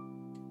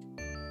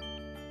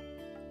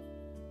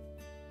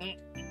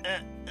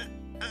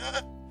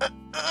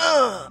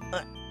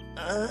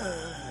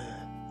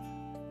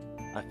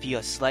 I feel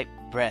a slight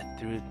breath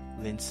through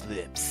Lin's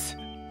lips.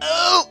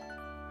 Oh!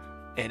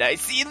 And I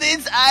see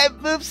Lin's eye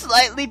move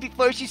slightly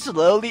before she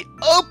slowly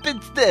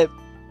opens them.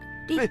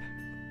 Lin,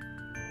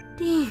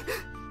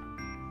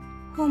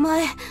 お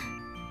前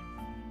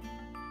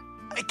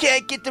I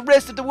can't get the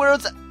rest of the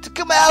words to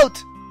come out.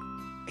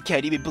 I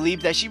can't even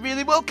believe that she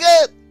really woke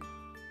up.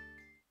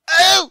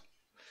 Oh!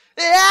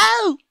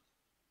 Ow! っ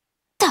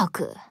た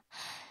く、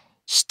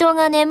人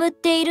が眠っ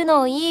ている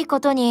のをいいこ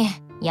とに、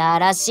や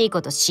らしい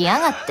ことしや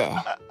がって。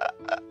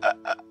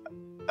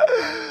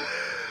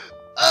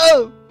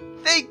Oh!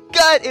 Thank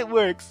God it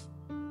works.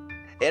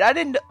 And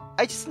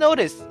I just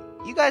noticed,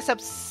 you guys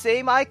have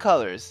same eye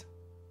colors.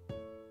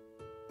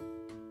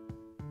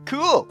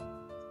 Cool.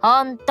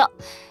 ほんと、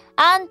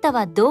あんた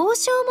はどう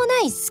しようも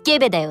ないスケ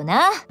ベだよ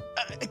な。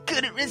I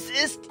couldn't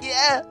resist,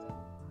 yeah.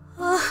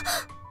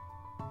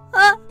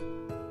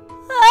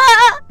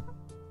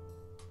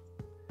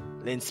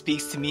 Lin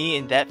speaks to me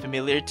in that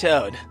familiar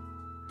tone.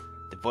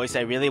 The voice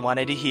I really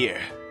wanted to hear.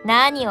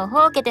 何を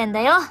ほうけてん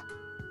だよ、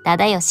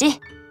忠義。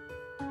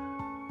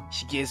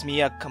She gives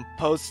me a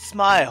composed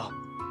smile.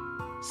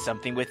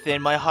 Something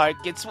within my heart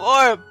gets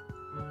warm.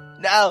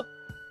 Now,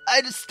 I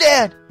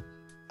understand.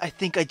 I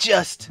think I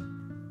just...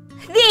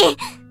 Lin!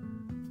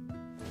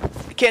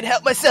 I can't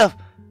help myself.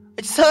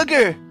 I just hug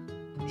her.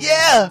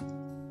 Yeah!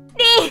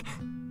 Lin!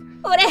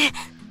 俺、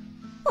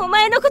お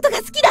前のことが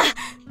好きだ。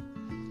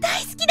大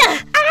好きだ。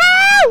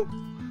Ow!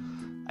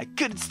 I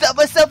couldn't stop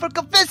myself from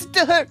confessing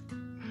to her.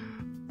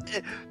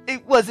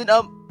 It wasn't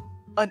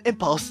an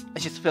impulse. I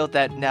just felt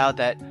that now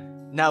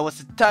was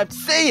the time to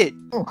say it.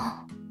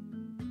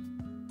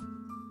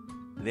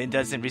 Lin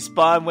doesn't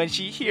respond when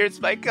she hears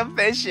my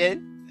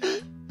confession.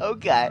 Oh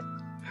God.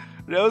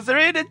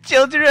 Rosary and the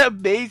children are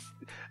amazed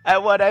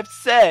at what I've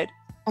said.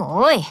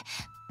 おい、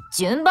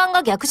順番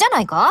が逆じゃ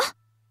ないか？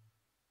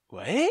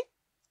 What?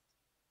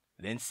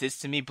 Lin says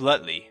to me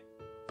bluntly,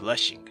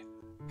 blushing.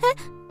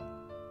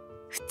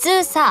 普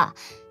通さ、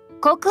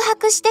告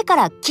白してか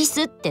らキ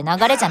スって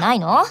流れじゃない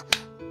の？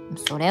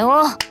それ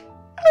を。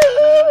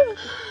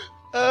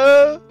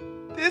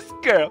This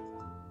girl.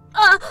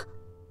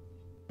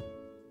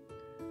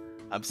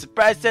 I'm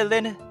surprised that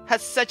Lin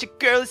has such a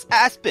girlish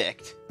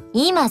aspect.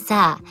 今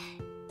さ、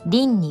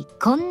リンに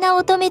こんな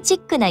乙女チ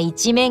ックな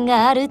一面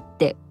があるっ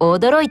て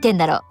驚いてん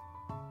だろ。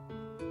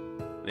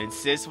Lin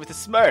says with a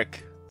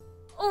smirk.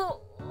 お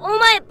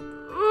前、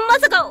ま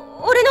さか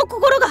俺の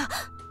心が。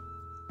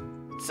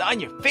It's on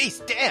your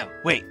face, damn!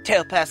 Wait,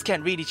 telepaths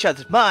can't read each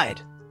other's mind.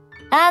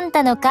 あん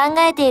たの考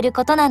えている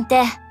ことなん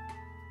て、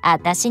あ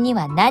たしに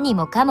は何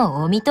もか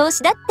もお見通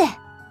しだっ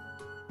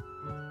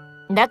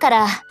て。だか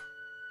ら、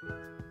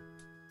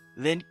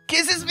Lin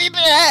kisses me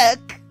back!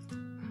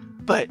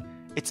 But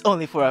it's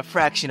only for a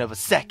fraction of a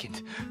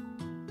second.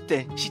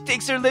 Then she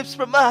takes her lips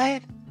from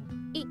mine.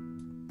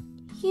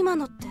 今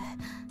のって。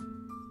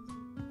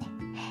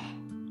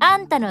あ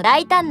んたの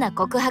大胆な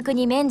告白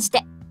に免じ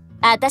て、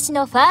あたし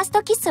のファース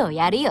トキスを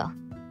やるよ。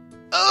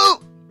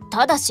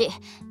ただし、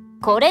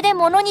これで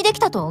物にでき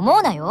たと思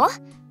うなよ。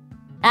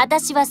あた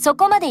しはそ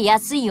こまで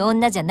安い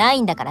女じゃな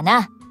いんだから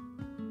な。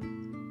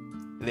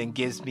Lin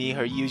gives me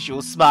her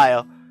usual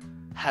smile,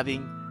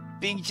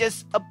 being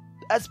just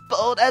as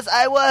bold as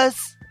I was.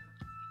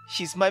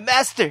 She's my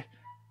master.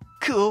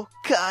 Cool,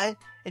 kind,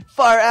 and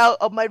far out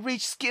of my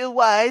reach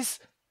skill-wise.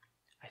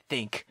 I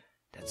think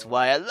that's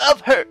why I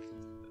love her.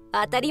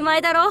 当たり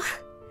前だろ。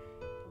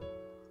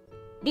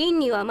リン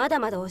にはまだ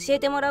まだ教え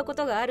てもらうこ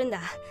とがあるん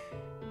だ。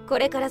こ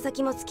れから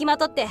先もつきま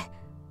とって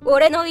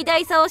俺の偉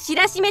大さを知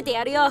らしめて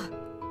やるよ。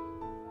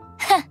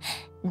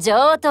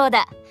上等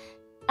だ。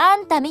あ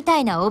んたみた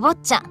いなお坊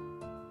ちゃ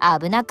ん、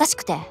危なっかし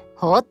くて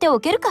放って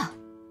おけるか。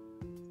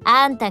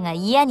あんたが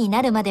嫌に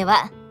なるまで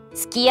は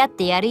付き合っ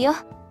てやるよ。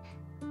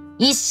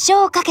一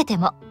生かけて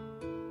も。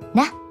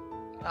な。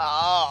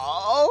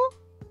Oh.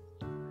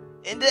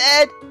 In the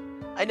end,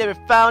 I never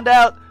found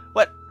out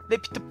what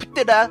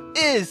Lepidoptera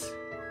is.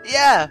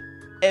 Yeah,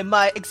 and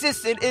my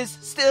existence is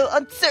still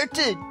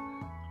uncertain.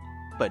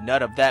 But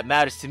none of that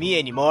matters to me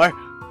anymore.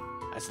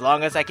 As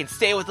long as I can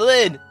stay with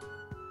Lynn.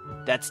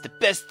 That's the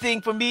best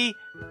thing for me,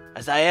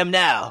 as I am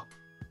now.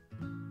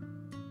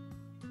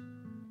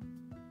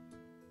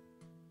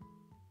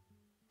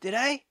 Did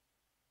I?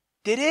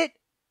 Did it?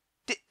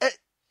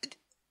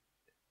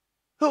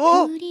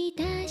 Oh! 降り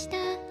出した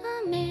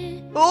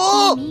雨、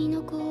 Oh! 君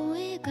の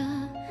声が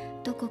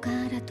どこか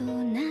らと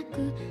な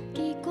く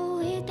聞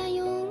こえた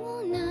よ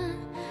うな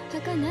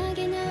儚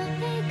げな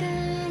笑顔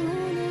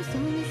のそ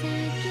の先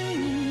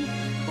に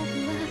僕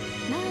は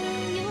迷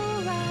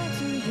わ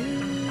ず行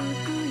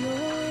くよ。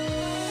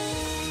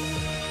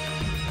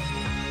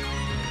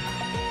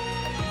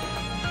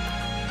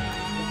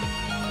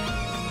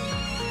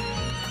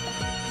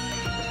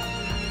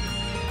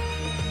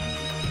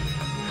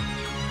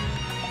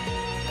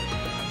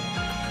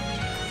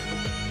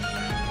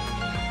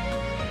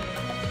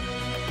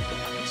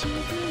地図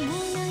も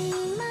ない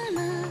ま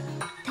ま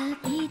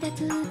旅立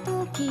つ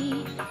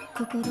時、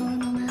心の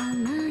まま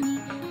に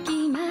気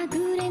まぐ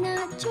れ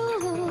な蝶、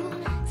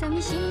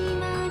寂しい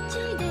街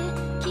で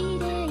綺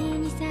麗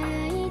に咲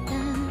いた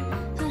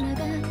花が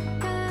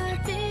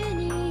風に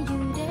揺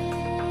れ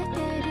て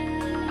る。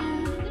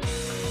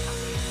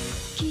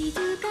気づ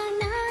か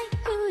ない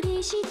ふ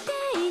りして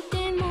いて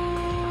も、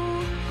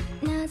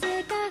なぜ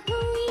か不意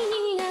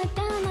に頭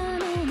の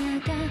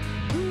中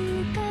浮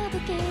かぶ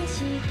景色、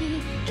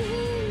君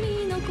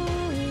の声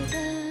が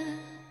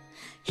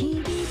響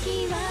き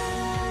渡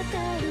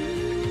る。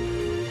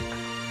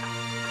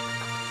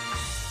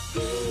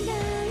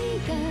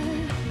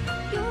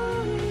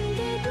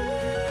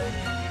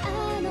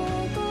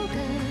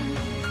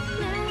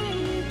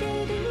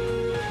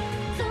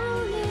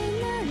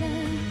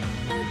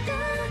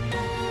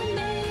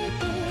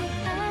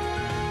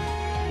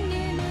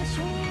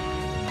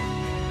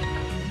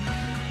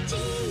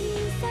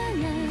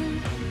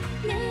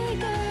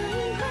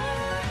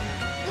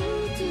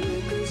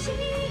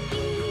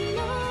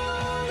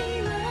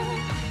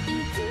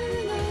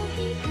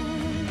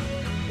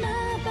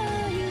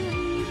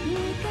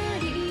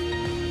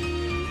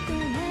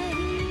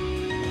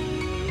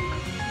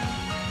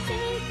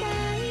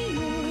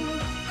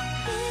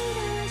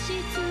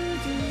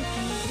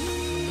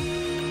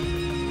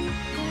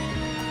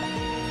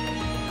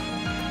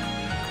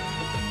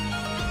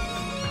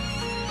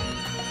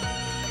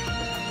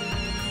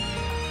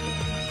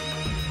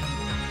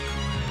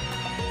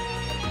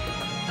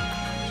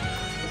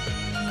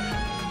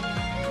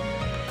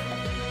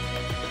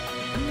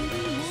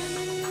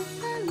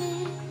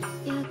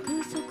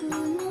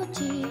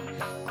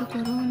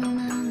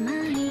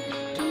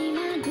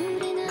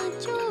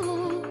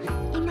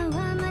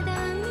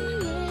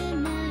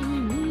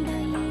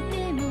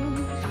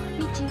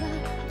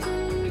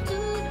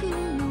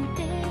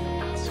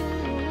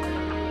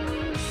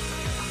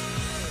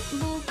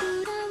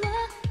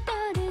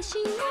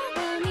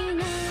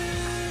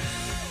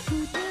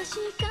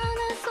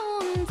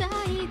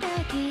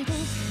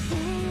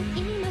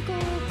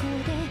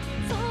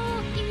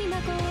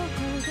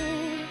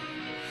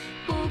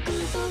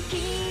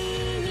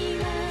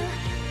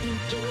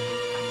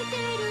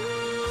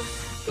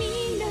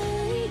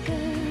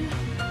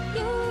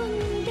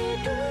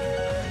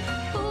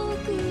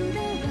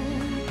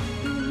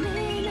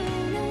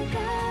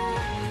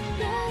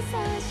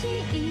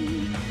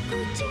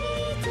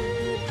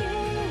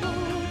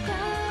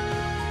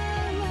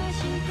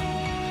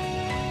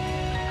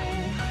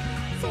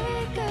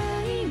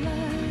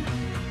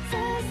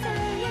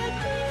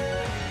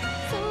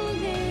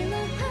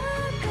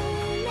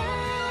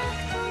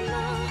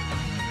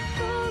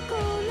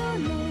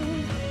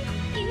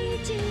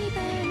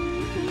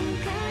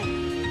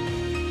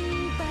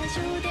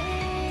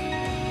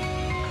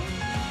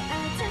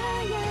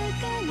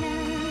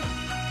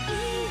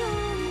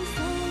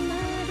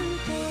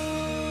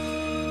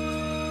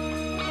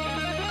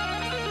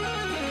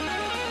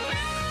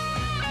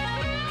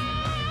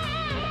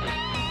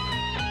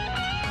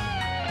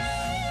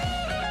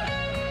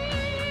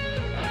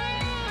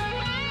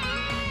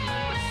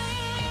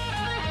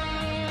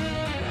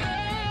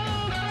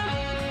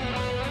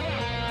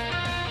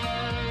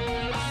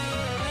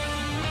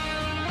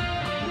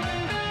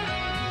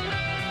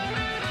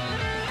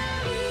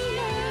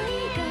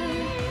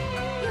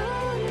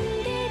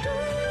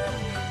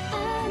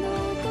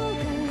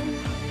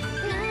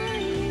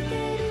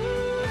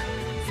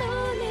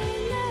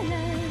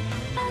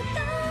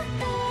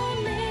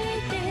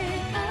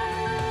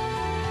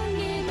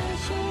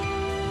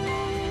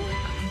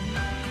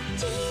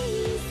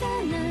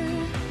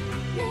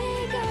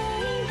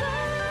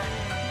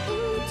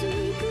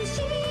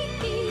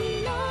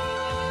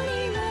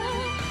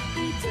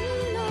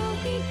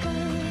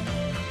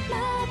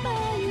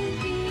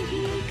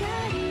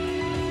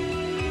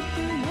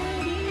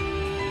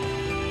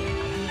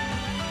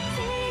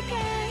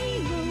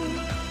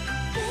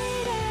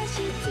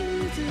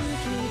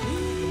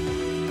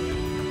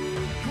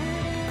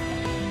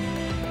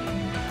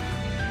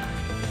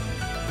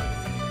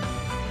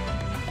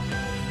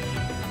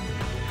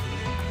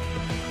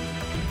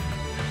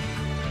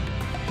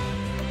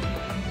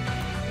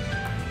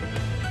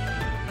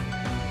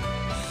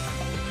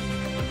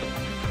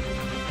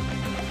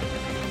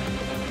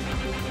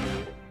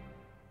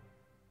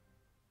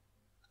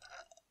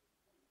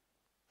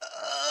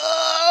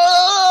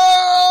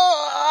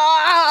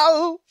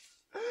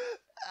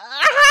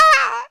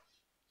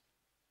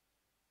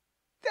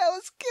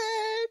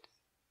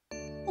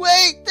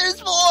Wait,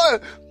 there's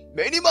more!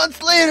 Many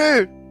months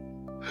later!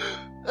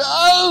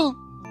 Oh!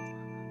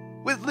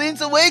 With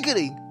Lynn's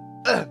awakening!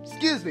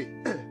 Excuse me.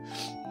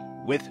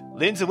 With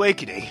Lynn's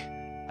awakening,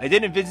 I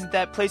didn't visit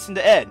that place in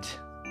the end.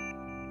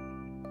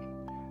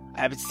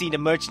 I haven't seen a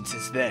merchant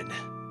since then.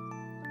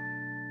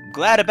 I'm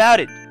glad about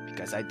it,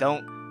 because I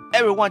don't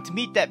ever want to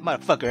meet that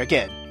motherfucker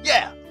again.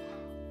 Yeah!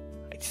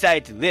 I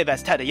decided to live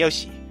as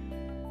Tadayoshi,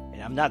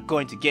 and I'm not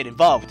going to get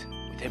involved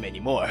with him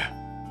anymore.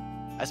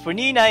 As for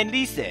Nina and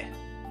Lise,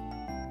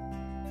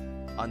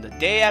 on the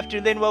day after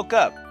Lynn woke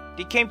up,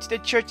 they came to the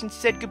church and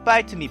said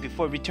goodbye to me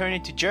before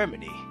returning to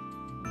Germany.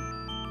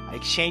 I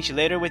exchange a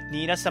letter with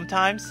Nina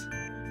sometimes,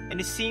 and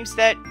it seems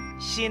that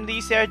she and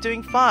Lise are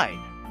doing fine.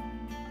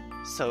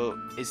 So,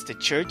 is the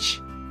church?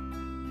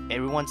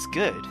 Everyone's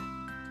good.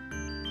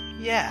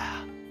 Yeah.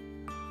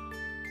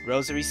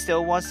 Rosary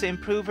still wants to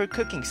improve her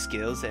cooking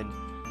skills, and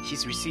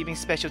she's receiving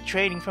special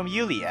training from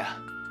Yulia.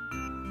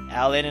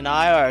 Alan and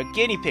I are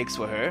guinea pigs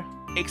for her.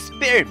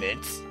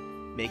 Experiments,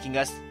 making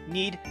us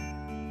need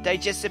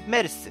digestive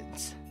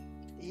medicines.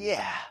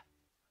 Yeah.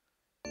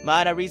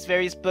 Mana reads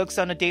various books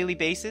on a daily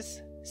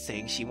basis,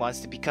 saying she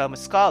wants to become a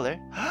scholar.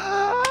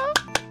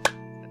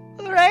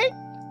 Right?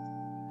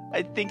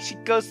 I think she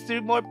goes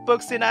through more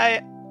books than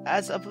I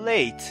as of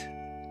late.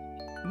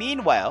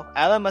 Meanwhile,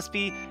 Alan must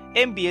be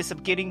envious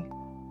of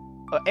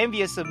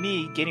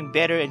me getting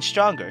better and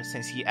stronger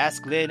since he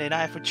asked Lynn and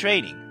I for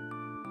training.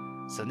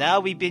 So now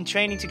we've been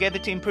training together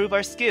to improve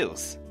our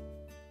skills.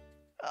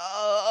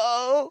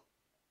 Oh.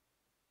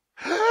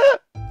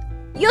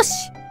 よ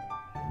し、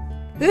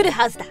来る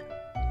はずだ。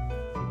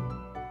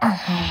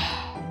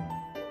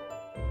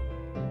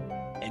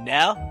And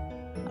now,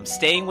 I'm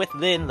staying with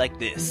Lynn like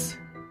this.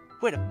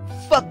 Where the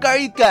fuck are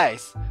you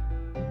guys?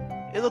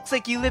 It looks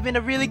like you live in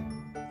a really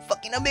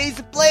fucking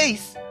amazing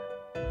place.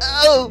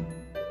 Oh!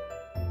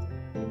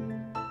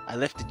 I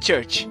left the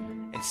church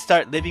and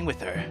start living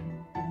with her.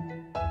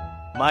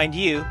 Mind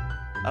you,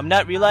 I'm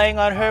not relying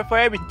on her for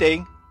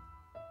everything.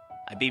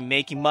 I've been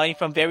making money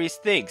from various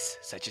things,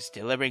 such as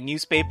delivering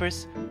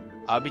newspapers,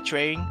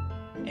 arbitrating,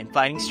 and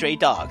finding stray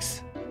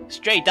dogs.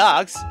 Stray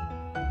dogs?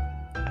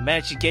 I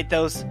managed to get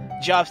those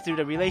jobs through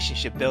the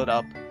relationship built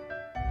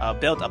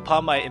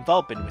upon my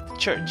involvement with the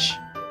church.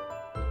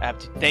 I have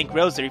to thank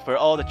Rosary for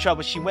all the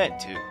trouble she went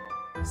to.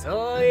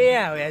 そうい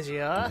や、親父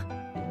よ。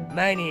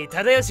前に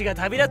忠義が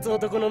旅立つ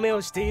男の目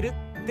をしている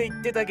って言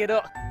ってたけ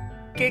ど、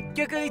結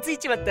局いつい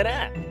ちまった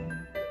な。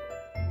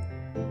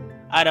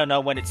I don't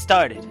know when it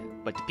started,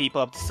 but the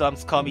people of the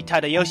slums call me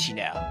Tadayoshi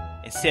now,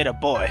 instead of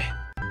boy.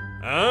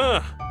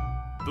 ああ、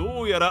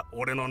どうやら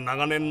俺の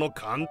長年の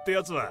勘って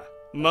やつは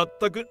全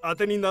く当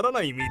てになら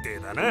ないみてえ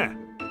だな。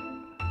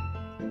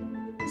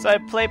So I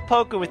play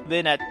poker with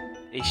Lynn at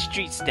a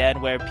street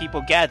stand where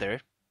people gather.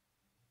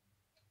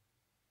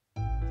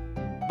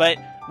 But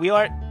we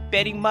aren't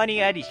betting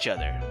money at each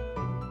other.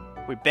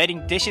 We're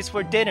betting dishes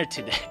for dinner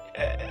today.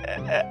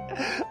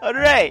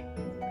 Alright.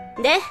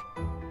 で、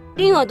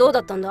リンはどうだ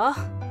ったんだ？ん？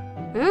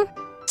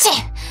ちっ、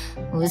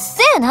うっ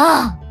せえ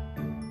な。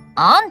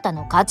あんた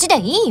の勝ちで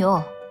いい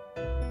よ。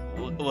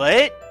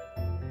What?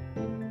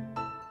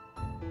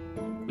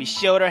 We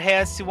showed our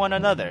hands to one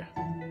another.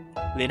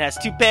 Lynn has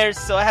 2 pairs,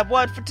 so I have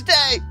 1 for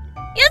today. よ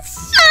っ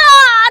しゃ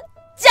ー！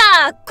じゃ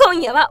あ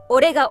今夜は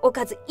俺がお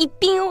かず一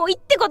品多いっ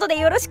てことで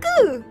よろしく。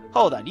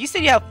 Hold on, you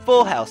said you have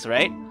full house,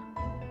 right?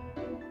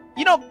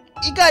 You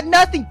got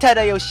nothing,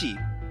 Tadayoshi.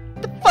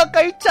 What the fuck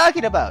are you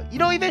talking about? You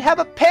don't even have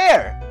a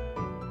pair.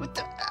 What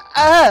the...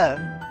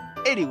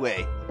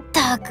 Anyway. っ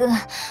たく、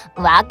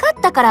わか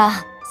ったから、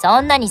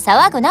そんなに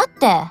騒ぐなっ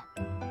て。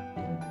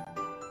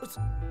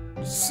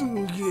す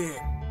げえ。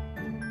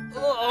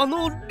あ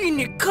のリン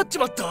に勝っち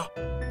まった。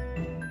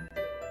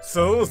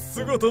さ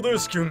すが忠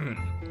義君。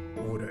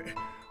俺、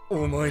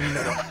お前に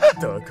なら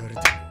抱かれ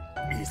て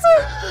いいぜ。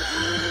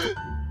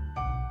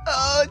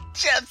Oh,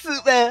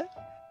 jumpsuit man.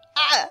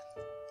 Ah!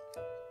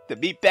 The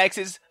meatbag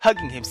is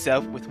hugging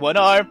himself with one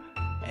arm,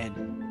 and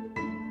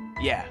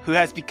yeah, who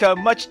has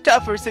become much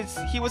tougher since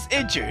he was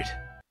injured.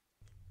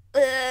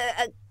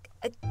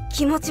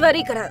 気持ち悪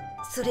いから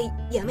それ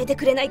やめて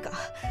くれないか。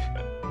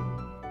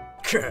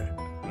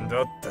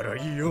だったら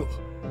いいよ。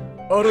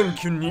アラン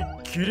君に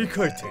切り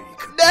替えてい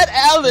く。Not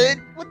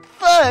Alan! What the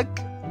fuck?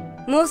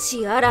 も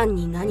しアラン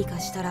に何か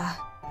したら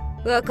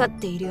分かっ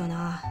ているよ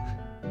な。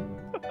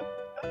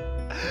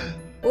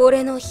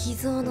俺の秘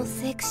蔵の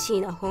セクシ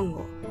ーな本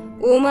を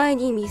お前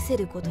に見せ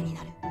ることに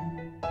なる。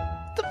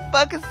The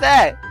fuck is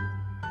that?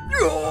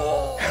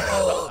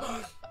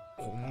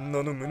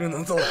 女の胸な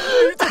んぞ見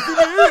たくね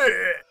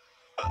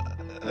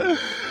え。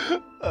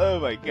Oh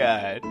my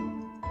god.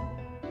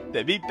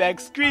 The meatbag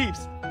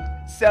screams.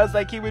 Sounds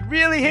like he would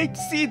really hate to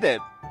see them.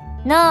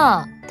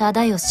 なあ、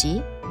忠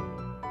義。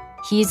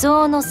秘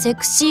蔵のセ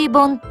クシー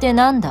本って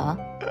なんだ？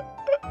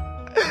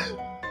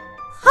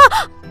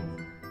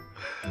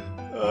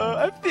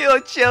 I feel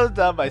a chill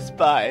down my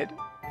spine.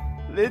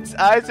 Lynn's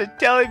eyes are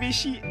telling me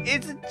she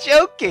isn't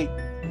joking.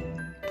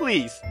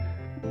 Please,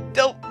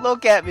 don't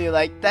look at me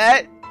like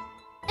that.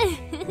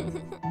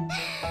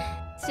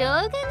 ししょうが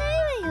ない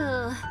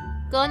わよ。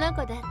この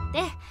子だっ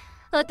て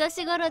お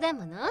年頃だ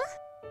もの。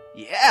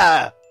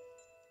Yeah!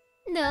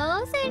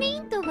 どうせリ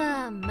ンと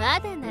はま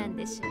だなん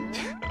でしょ。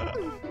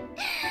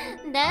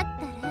だっ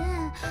た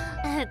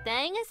らあ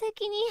たいが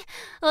先に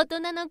大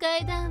人の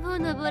階段を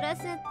登ら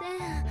せて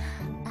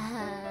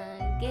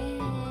あげ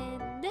る。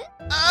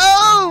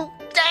 Oh!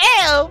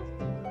 Damn!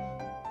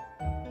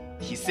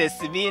 He says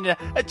to me in an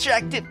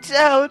attractive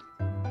tone.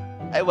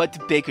 I want to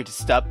beg her to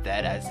stop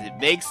that as it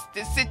makes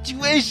the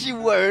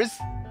situation worse.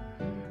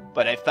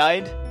 But I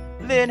find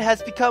Lynn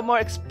has become more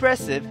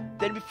expressive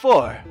than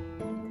before.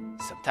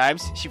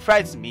 Sometimes she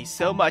frightens me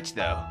so much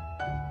though.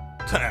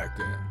 た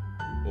く、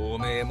お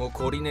めえも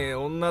懲りねえ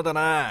女だ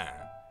な。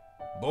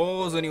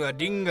坊主には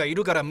リンがい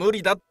るから無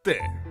理だっ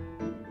て。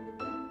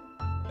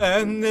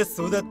あんな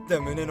育っ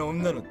た胸の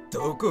女の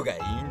どこがい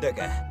いんだ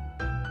か。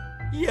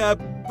やっ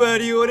ぱ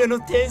り俺の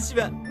天使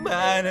はマ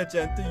ーナち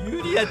ゃんと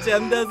ユリアちゃ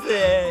んだ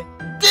ぜ。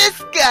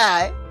This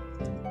guy!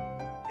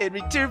 In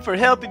return for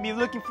helping me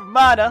looking for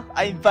Mana,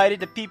 I invited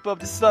the people of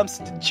the slums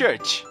to the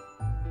church.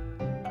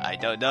 I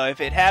don't know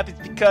if it happens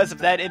because of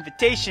that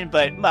invitation,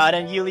 but Mana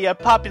and Yulia are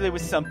popular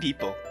with some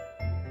people.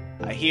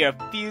 I hear of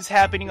feuds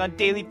happening on a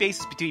daily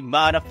basis between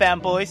Mana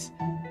fanboys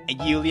and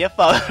Yulia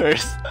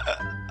followers.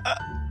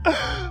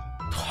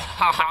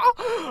 はは、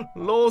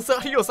ロ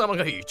ザリオ様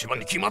が一番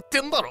に決まって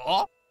んだ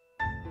ろ。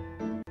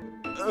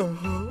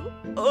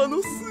あ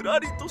のすら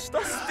りとした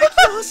素敵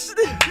な足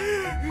で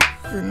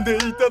踏んでい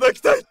ただ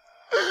きたい。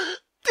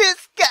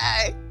This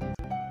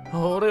guy!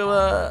 俺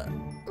は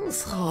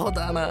そう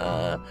だ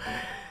な。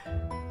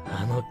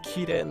あの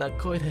綺麗な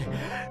声で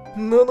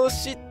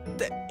罵っ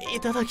てい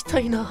ただきた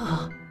い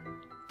な。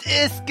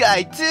This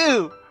guy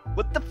too!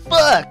 What the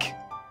fuck?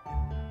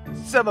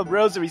 Some of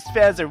Rosary's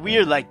fans are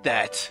weird like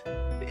that.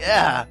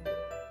 Yeah.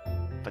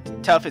 But the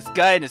toughest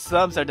guy in the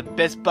slums are the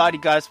best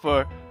bodyguards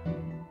for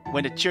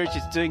when the church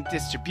is doing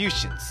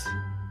distributions.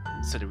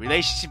 So the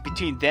relationship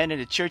between them and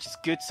the church is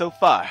good so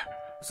far.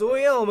 そう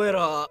いやおめえ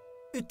ら、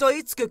一体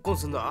いつ結婚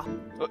すんだ？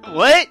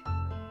 What?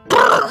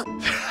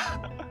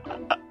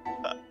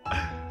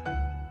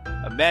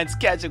 A man's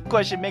casual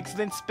question makes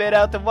Lynn spit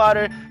out the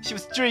water she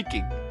was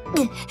drinking.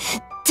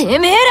 て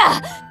めえ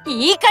ら、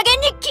いい加減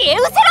に消え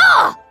失せ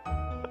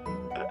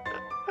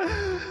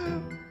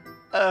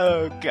ろ!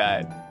 Oh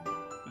god.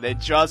 Lynn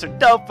draws her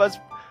tonfas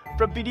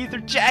from beneath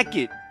her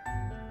jacket.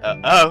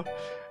 Uh-oh.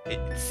 It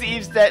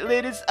seems that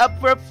Lynn is up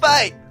for a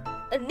fight.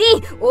 リ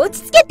ン、落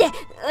ち着けって。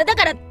だ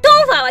からトン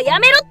ファーはや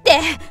めろって。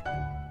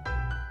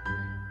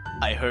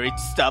I hurried to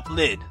stop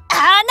Lynn.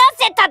 離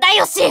せ、忠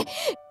義。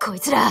こい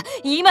つら、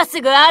今す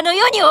ぐあの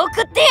世に送っ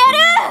てや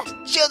る。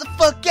 Chill the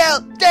fuck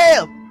out,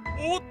 damn!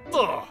 おっ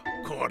と、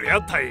こり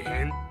ゃ大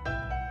変。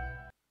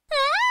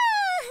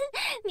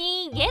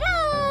逃げろ。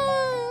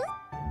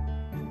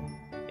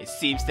 It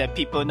seems that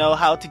people know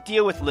how to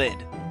deal with Lynn.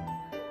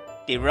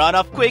 They run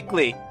off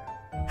quickly.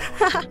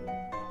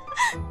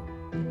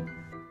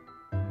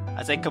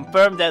 As I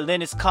confirm that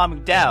Lynn is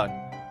calming down,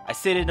 I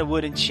sit in a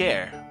wooden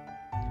chair.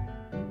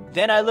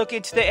 Then I look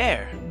into the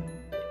air.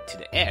 To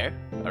the air?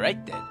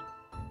 Alright then.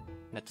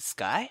 Not the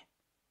sky?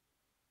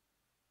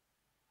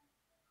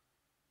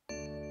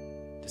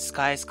 The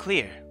sky is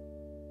clear.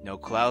 No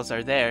clouds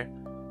are there.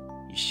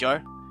 You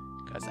sure?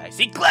 Because I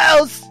see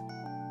clouds!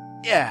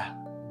 Yeah,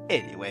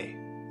 anyway.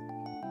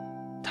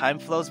 Time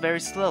flows very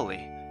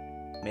slowly,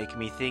 making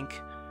me think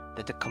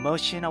that the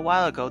commotion a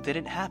while ago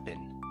didn't happen.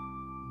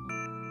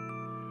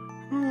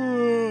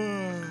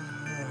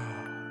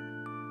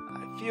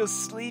 I feel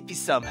sleepy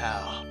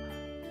somehow.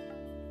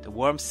 The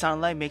warm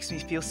sunlight makes me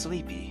feel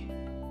sleepy.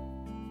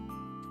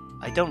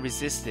 I don't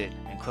resist it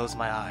and close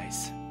my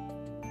eyes.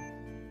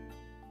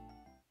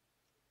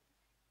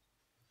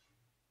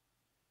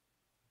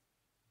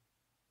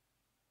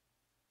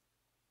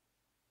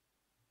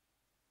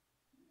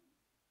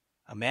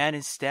 A man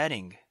is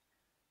standing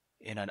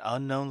in an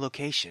unknown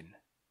location,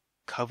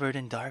 covered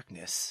in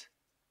darkness.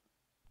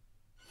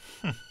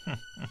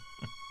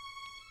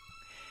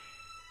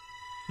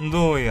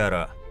 どうや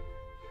ら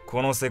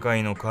この世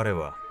界の彼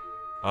は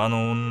あ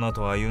の女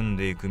と歩ん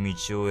でいく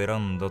道を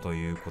選んだと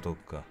いうこと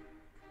か。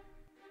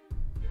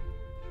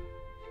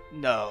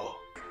No.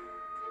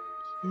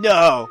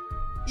 No.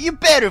 You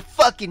better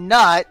fucking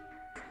not.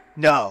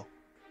 No.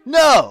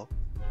 No.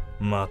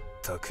 まっ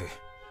たく。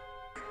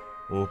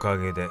おか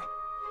げで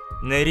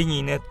練り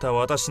に練った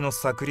私の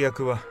策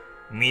略は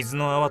水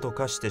の泡と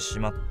化してし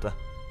まった。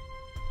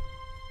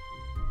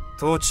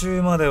途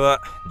中まで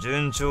は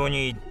順調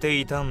にいって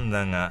いたん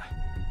だが、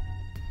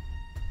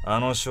あ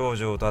の少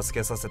女を助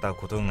けさせた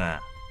こと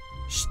が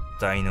失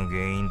態の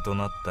原因と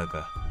なった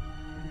か。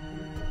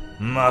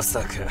ま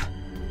さか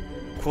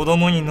子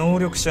供に能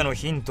力者の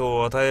ヒント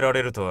を与えら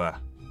れると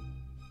は。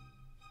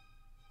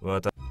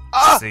私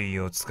水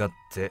を使っ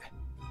て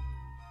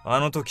あ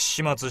の時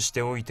始末し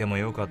ておいても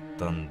よかっ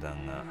たんだが。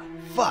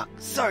 Fuck.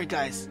 Sorry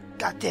guys.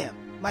 Goddamn.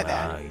 My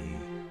bad.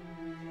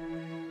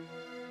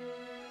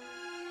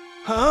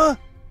 Huh?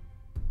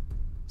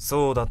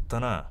 そうだった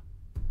な。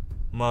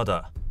ま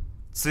だ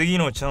次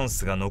のチャン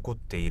スが残っ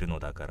ているの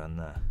だから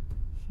な。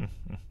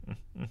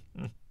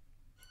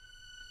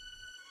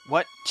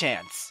What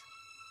chance?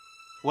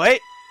 What?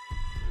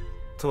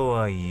 と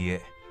はい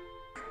え、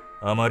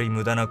あまり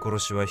無駄な殺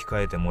しは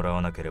控えてもら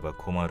わなければ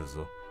困る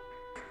ぞ。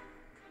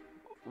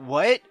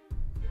What?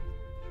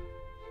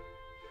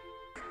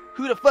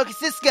 Who the fuck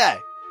is this guy?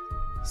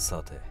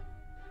 さて、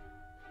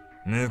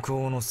向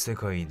こうの世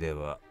界で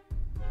は、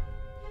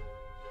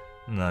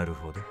なる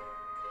ほど。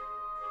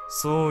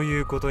そう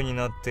いうことに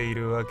なってい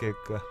るわけ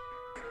か。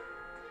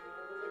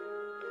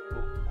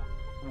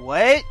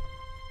What?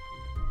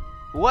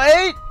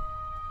 What?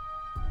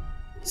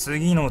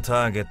 次の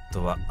ターゲッ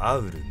トはア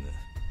ウルム。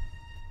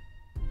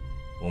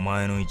お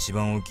前の一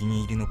番お気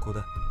に入りの子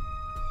だ。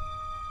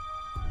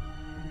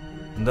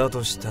だ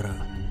としたら、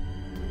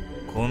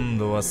今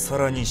度はさ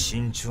らに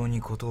慎重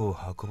にことを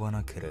運ば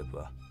なけれ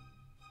ば。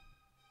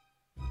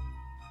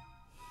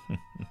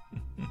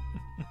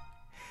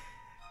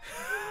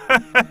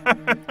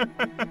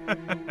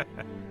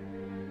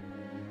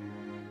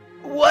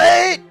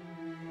What?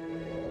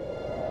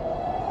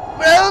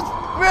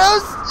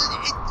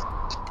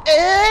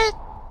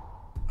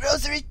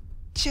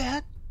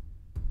 Rosary-chan?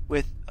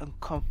 With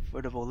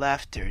uncomfortable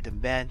laughter, the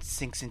man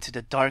sinks into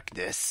the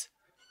darkness.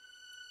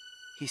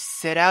 He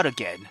set out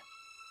again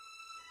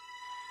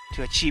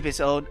to achieve his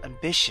own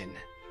ambition.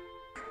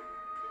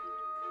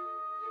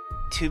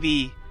 To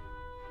be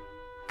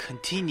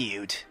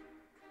continued.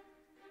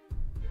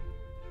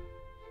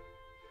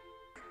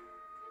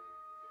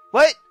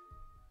 What?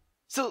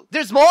 So,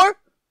 there's more?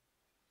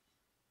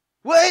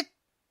 What?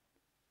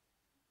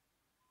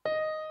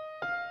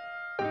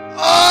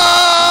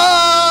 Oh!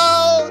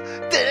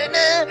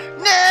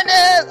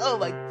 Oh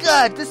my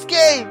god, this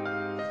game!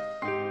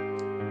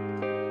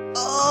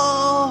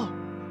 Oh!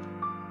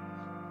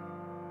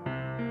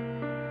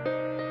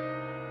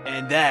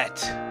 And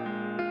that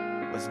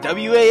was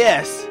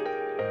WAS,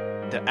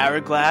 the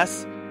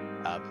Hourglass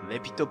of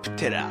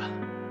Lepidoptera,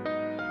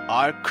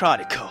 our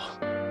chronicle.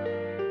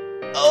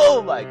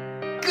 Oh my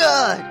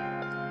god!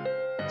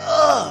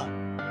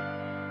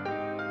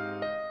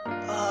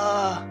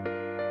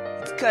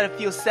 It kind of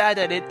feels sad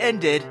that it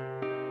ended,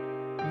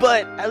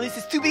 but at least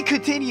it's to be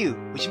continued,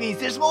 which means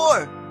there's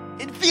more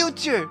in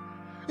future.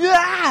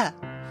 Ah!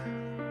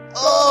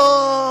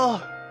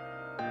 Oh,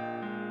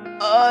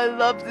 I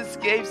love this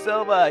game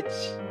so much.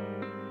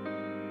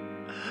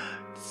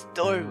 The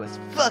story was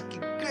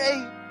fucking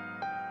great.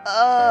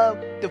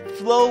 The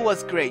flow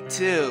was great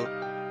too.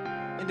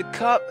 And the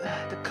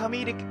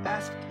comedic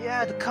aspect,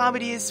 yeah, the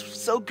comedy is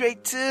so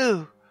great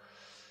too.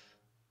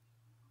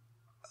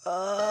 I'm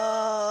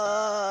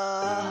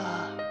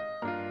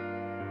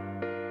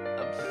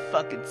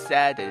fucking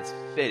sad that it's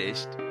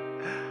finished.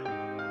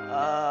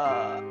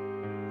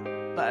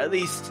 But at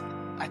least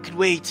I could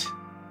wait.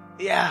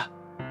 Yeah,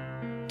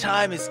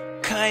 time is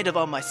kind of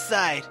on my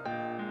side.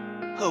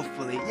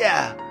 Hopefully,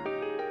 yeah.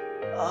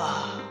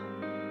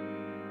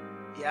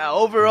 Yeah,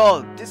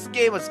 overall, this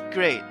game was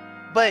great.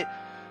 But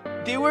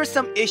there were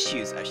some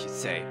issues, I should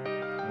say.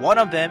 One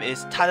of them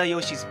is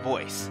Tadayoshi's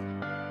voice.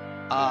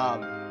 I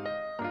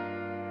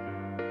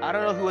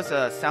don't know who was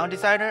a sound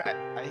designer.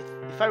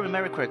 If I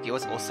remember correctly, it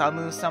was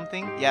Osamu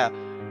something. Yeah.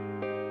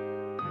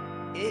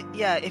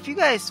 If you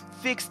guys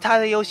fix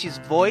Tadayoshi's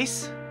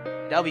voice,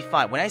 that'll be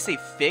fine. When I say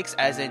fix,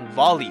 as in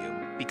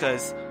volume,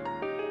 because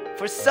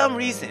for some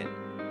reason,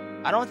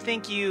 I don't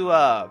think you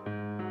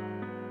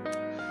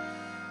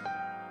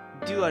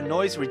do a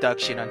noise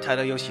reduction on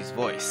Tadayoshi's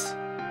voice.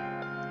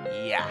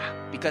 Yeah,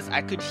 because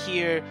I could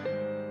hear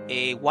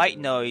a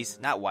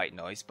not white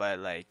noise, but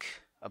like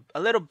a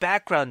little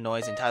background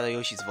noise in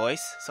Tadayoshi's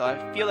voice. So I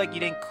feel like you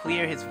didn't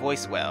clear his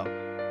voice well.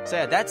 So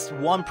yeah, that's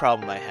one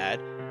problem I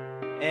had.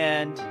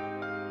 And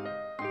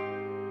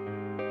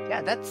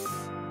yeah, that's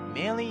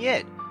mainly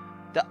it.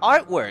 The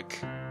artwork,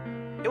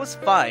 it was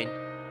fine.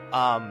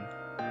 I'm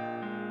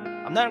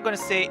not gonna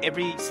say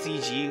every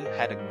CG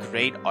had a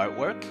great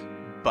artwork,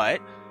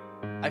 but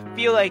I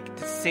feel like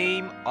the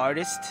same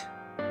artist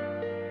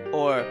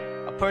or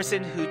a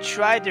person who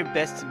tried their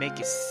best to make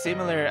it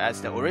similar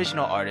as the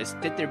original artist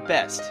did their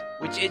best,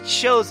 which it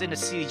shows in the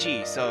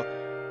CG, so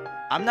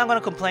I'm not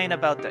gonna complain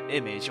about the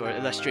image or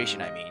illustration,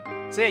 I mean.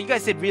 So yeah, you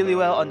guys did really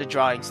well on the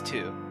drawings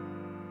too.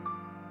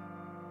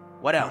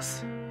 What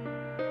else?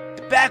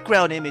 The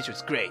background image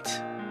was great.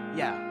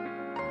 Yeah.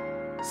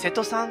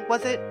 Seto-san,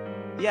 was it?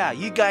 Yeah,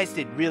 you guys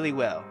did really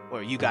well.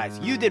 Or you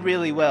did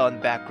really well on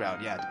the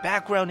background. Yeah, the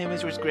background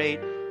image was great.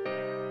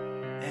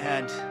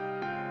 And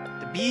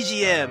the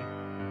BGM,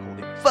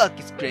 holy fuck,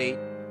 is great.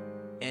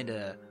 And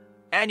the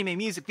anime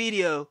music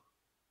video,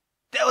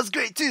 that was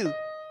great too.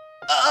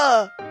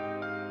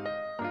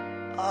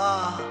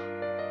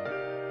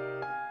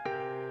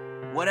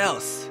 What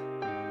else?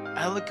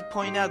 I only could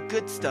point out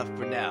good stuff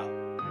for now.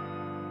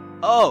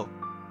 Oh,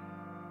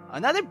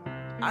 I'm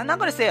not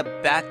gonna say a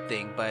bad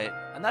thing, but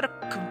another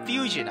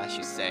confusion, I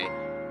should say.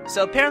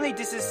 So apparently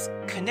this is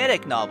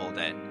kinetic novel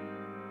then.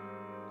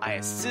 I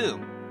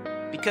assume.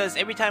 Because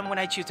every time when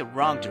I choose the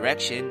wrong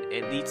direction,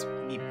 it leads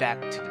me back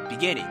to the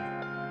beginning.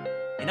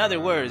 In other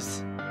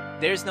words,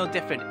 there's no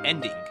different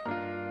ending.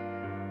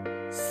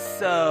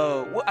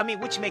 So, I mean,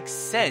 which makes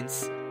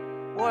sense.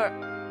 Or,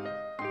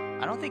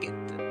 I don't think it...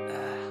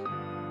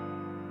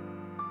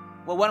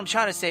 Well, what I'm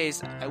trying to say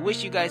is, I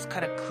wish you guys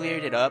kind of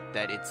cleared it up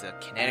that it's a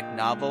kinetic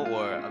novel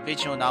or a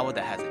visual novel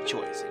that has a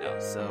choice, you know?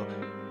 So,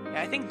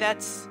 yeah, I think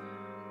that's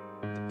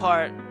the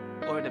part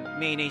or the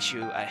main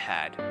issue I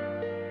had.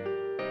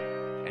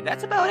 And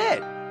that's about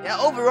it. Yeah,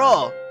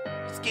 overall,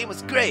 this game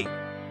was great.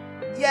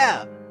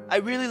 Yeah, I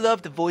really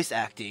loved the voice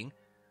acting.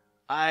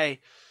 What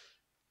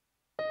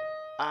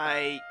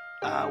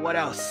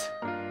else?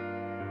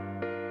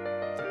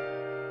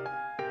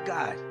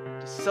 God,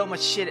 there's so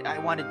much shit I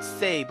wanted to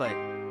say, but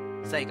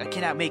it's like I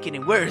cannot make it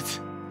in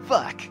words.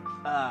 Fuck.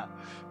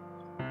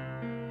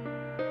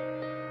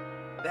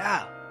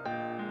 Yeah.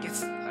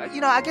 Guess,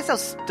 I guess I'll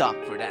stop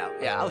for now.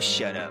 Yeah, I'll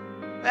shut up.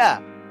 Yeah.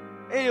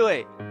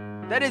 Anyway,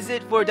 that is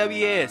it for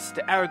WAS,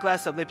 the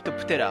Hourglass of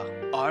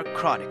Lepidoptera, our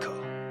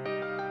chronicle.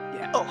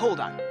 Yeah. Oh,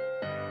 hold on.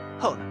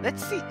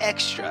 Let's see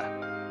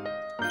extra.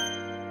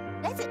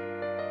 まず、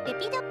レ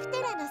ピドプ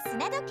テラの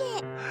砂時計。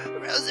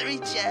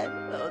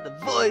 Rosary-chan. Oh, the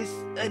voice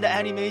and the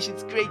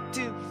animation's great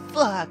too.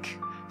 Fuck.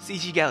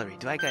 CG gallery.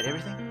 Do I got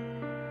everything?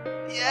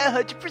 Yeah,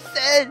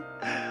 100%.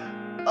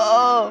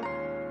 Oh,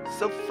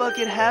 so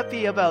fucking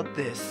happy about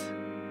this.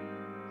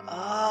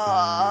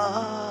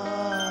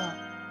 Ah.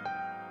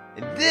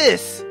 And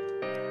this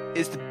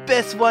is the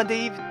best one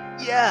they even...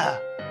 Yeah.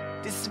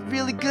 This is a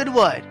really good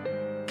one.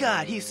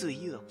 God, Hisui,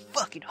 you look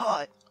fucking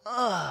hot.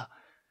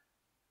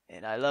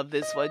 And I love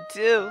this one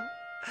too.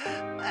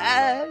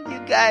 You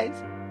guys,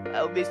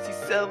 I'll miss you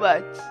so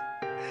much.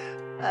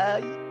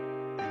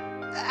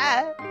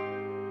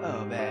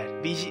 Oh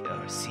man,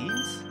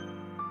 scenes?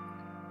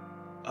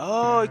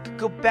 Oh, I could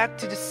go back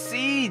to the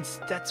scenes.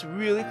 That's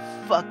really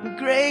fucking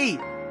great.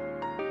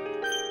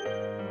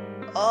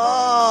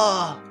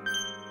 Oh,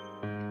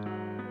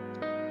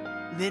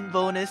 Lin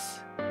bonus,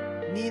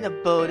 Nina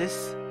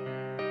bonus,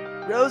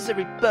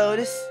 Rosary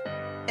bonus,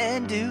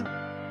 Andu.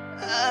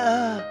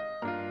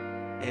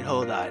 And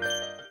hold on.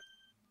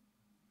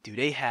 Do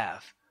they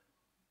have...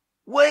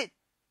 What?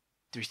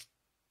 There's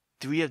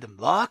 3 of them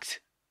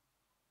locked?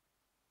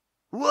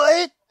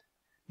 What?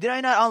 Did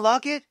I not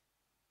unlock it?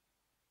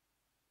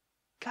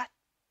 God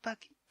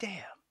fucking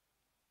damn.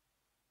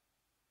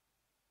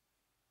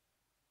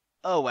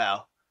 Oh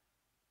well.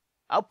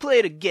 I'll play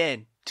it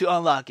again to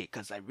unlock it,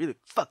 because I really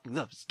fucking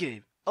love this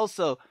game.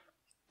 Also,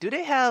 do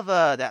they have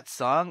that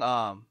song?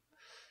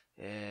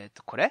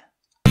 これ?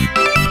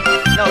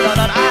 No.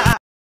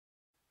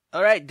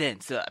 Alright then,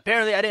 so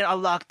apparently I didn't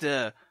unlock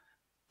the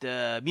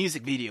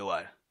music video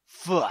one.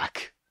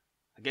 Fuck.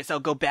 I guess I'll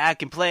go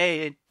back and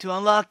play it to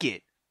unlock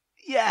it.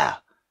 Yeah.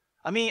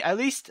 I mean, at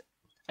least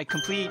I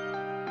complete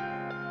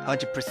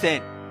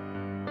 100%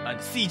 on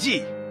the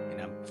CG,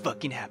 and I'm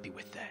fucking happy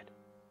with that.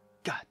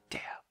 God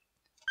damn.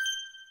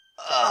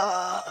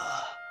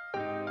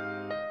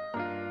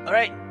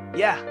 Alright,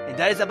 yeah, and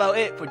that is about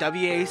it for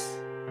WA's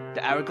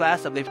The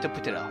Hourglass of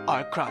Lepidoptera,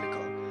 our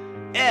chronicle.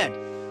 And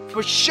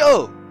for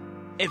sure,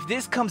 if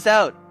this comes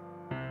out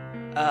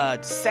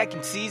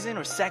second season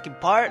or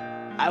second part,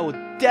 I will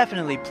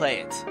definitely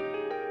play it.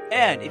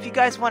 And if you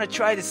guys want to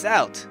try this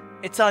out,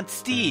 it's on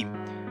Steam.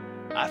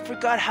 I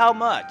forgot how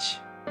much.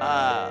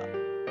 How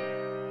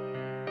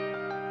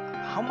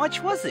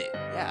much was it?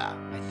 Yeah,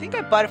 I think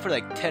I bought it for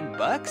like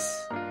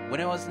 $10 when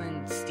it was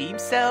in Steam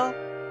sale.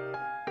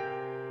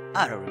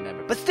 I don't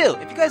remember. But still,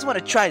 if you guys want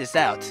to try this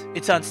out,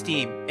 it's on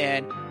Steam,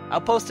 and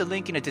I'll post a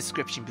link in the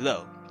description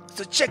below.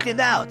 So check it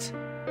out.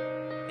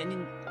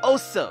 And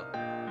also,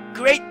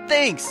 great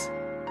thanks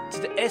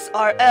to the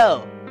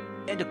SRL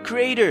and the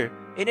creator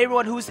and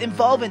everyone who's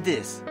involved in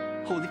this.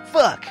 Holy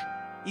fuck.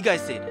 You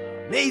guys did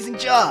an amazing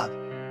job.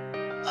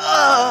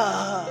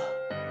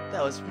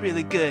 That was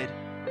really good.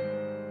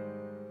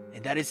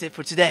 And that is it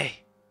for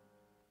today.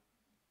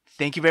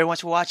 Thank you very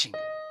much for watching.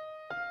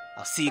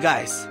 I'll see you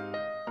guys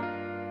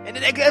in the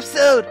next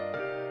episode.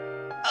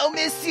 I'll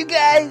miss you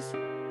guys.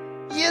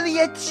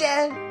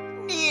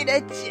 Yulia-chan,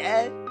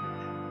 Nina-chan,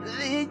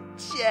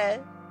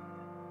 Lin-chan,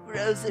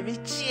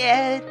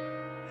 Rosary-chan,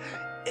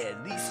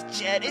 and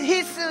Lisa-chan and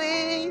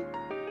Hisui.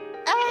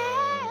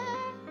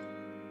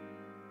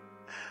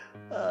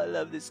 Oh, I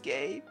love this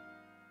game.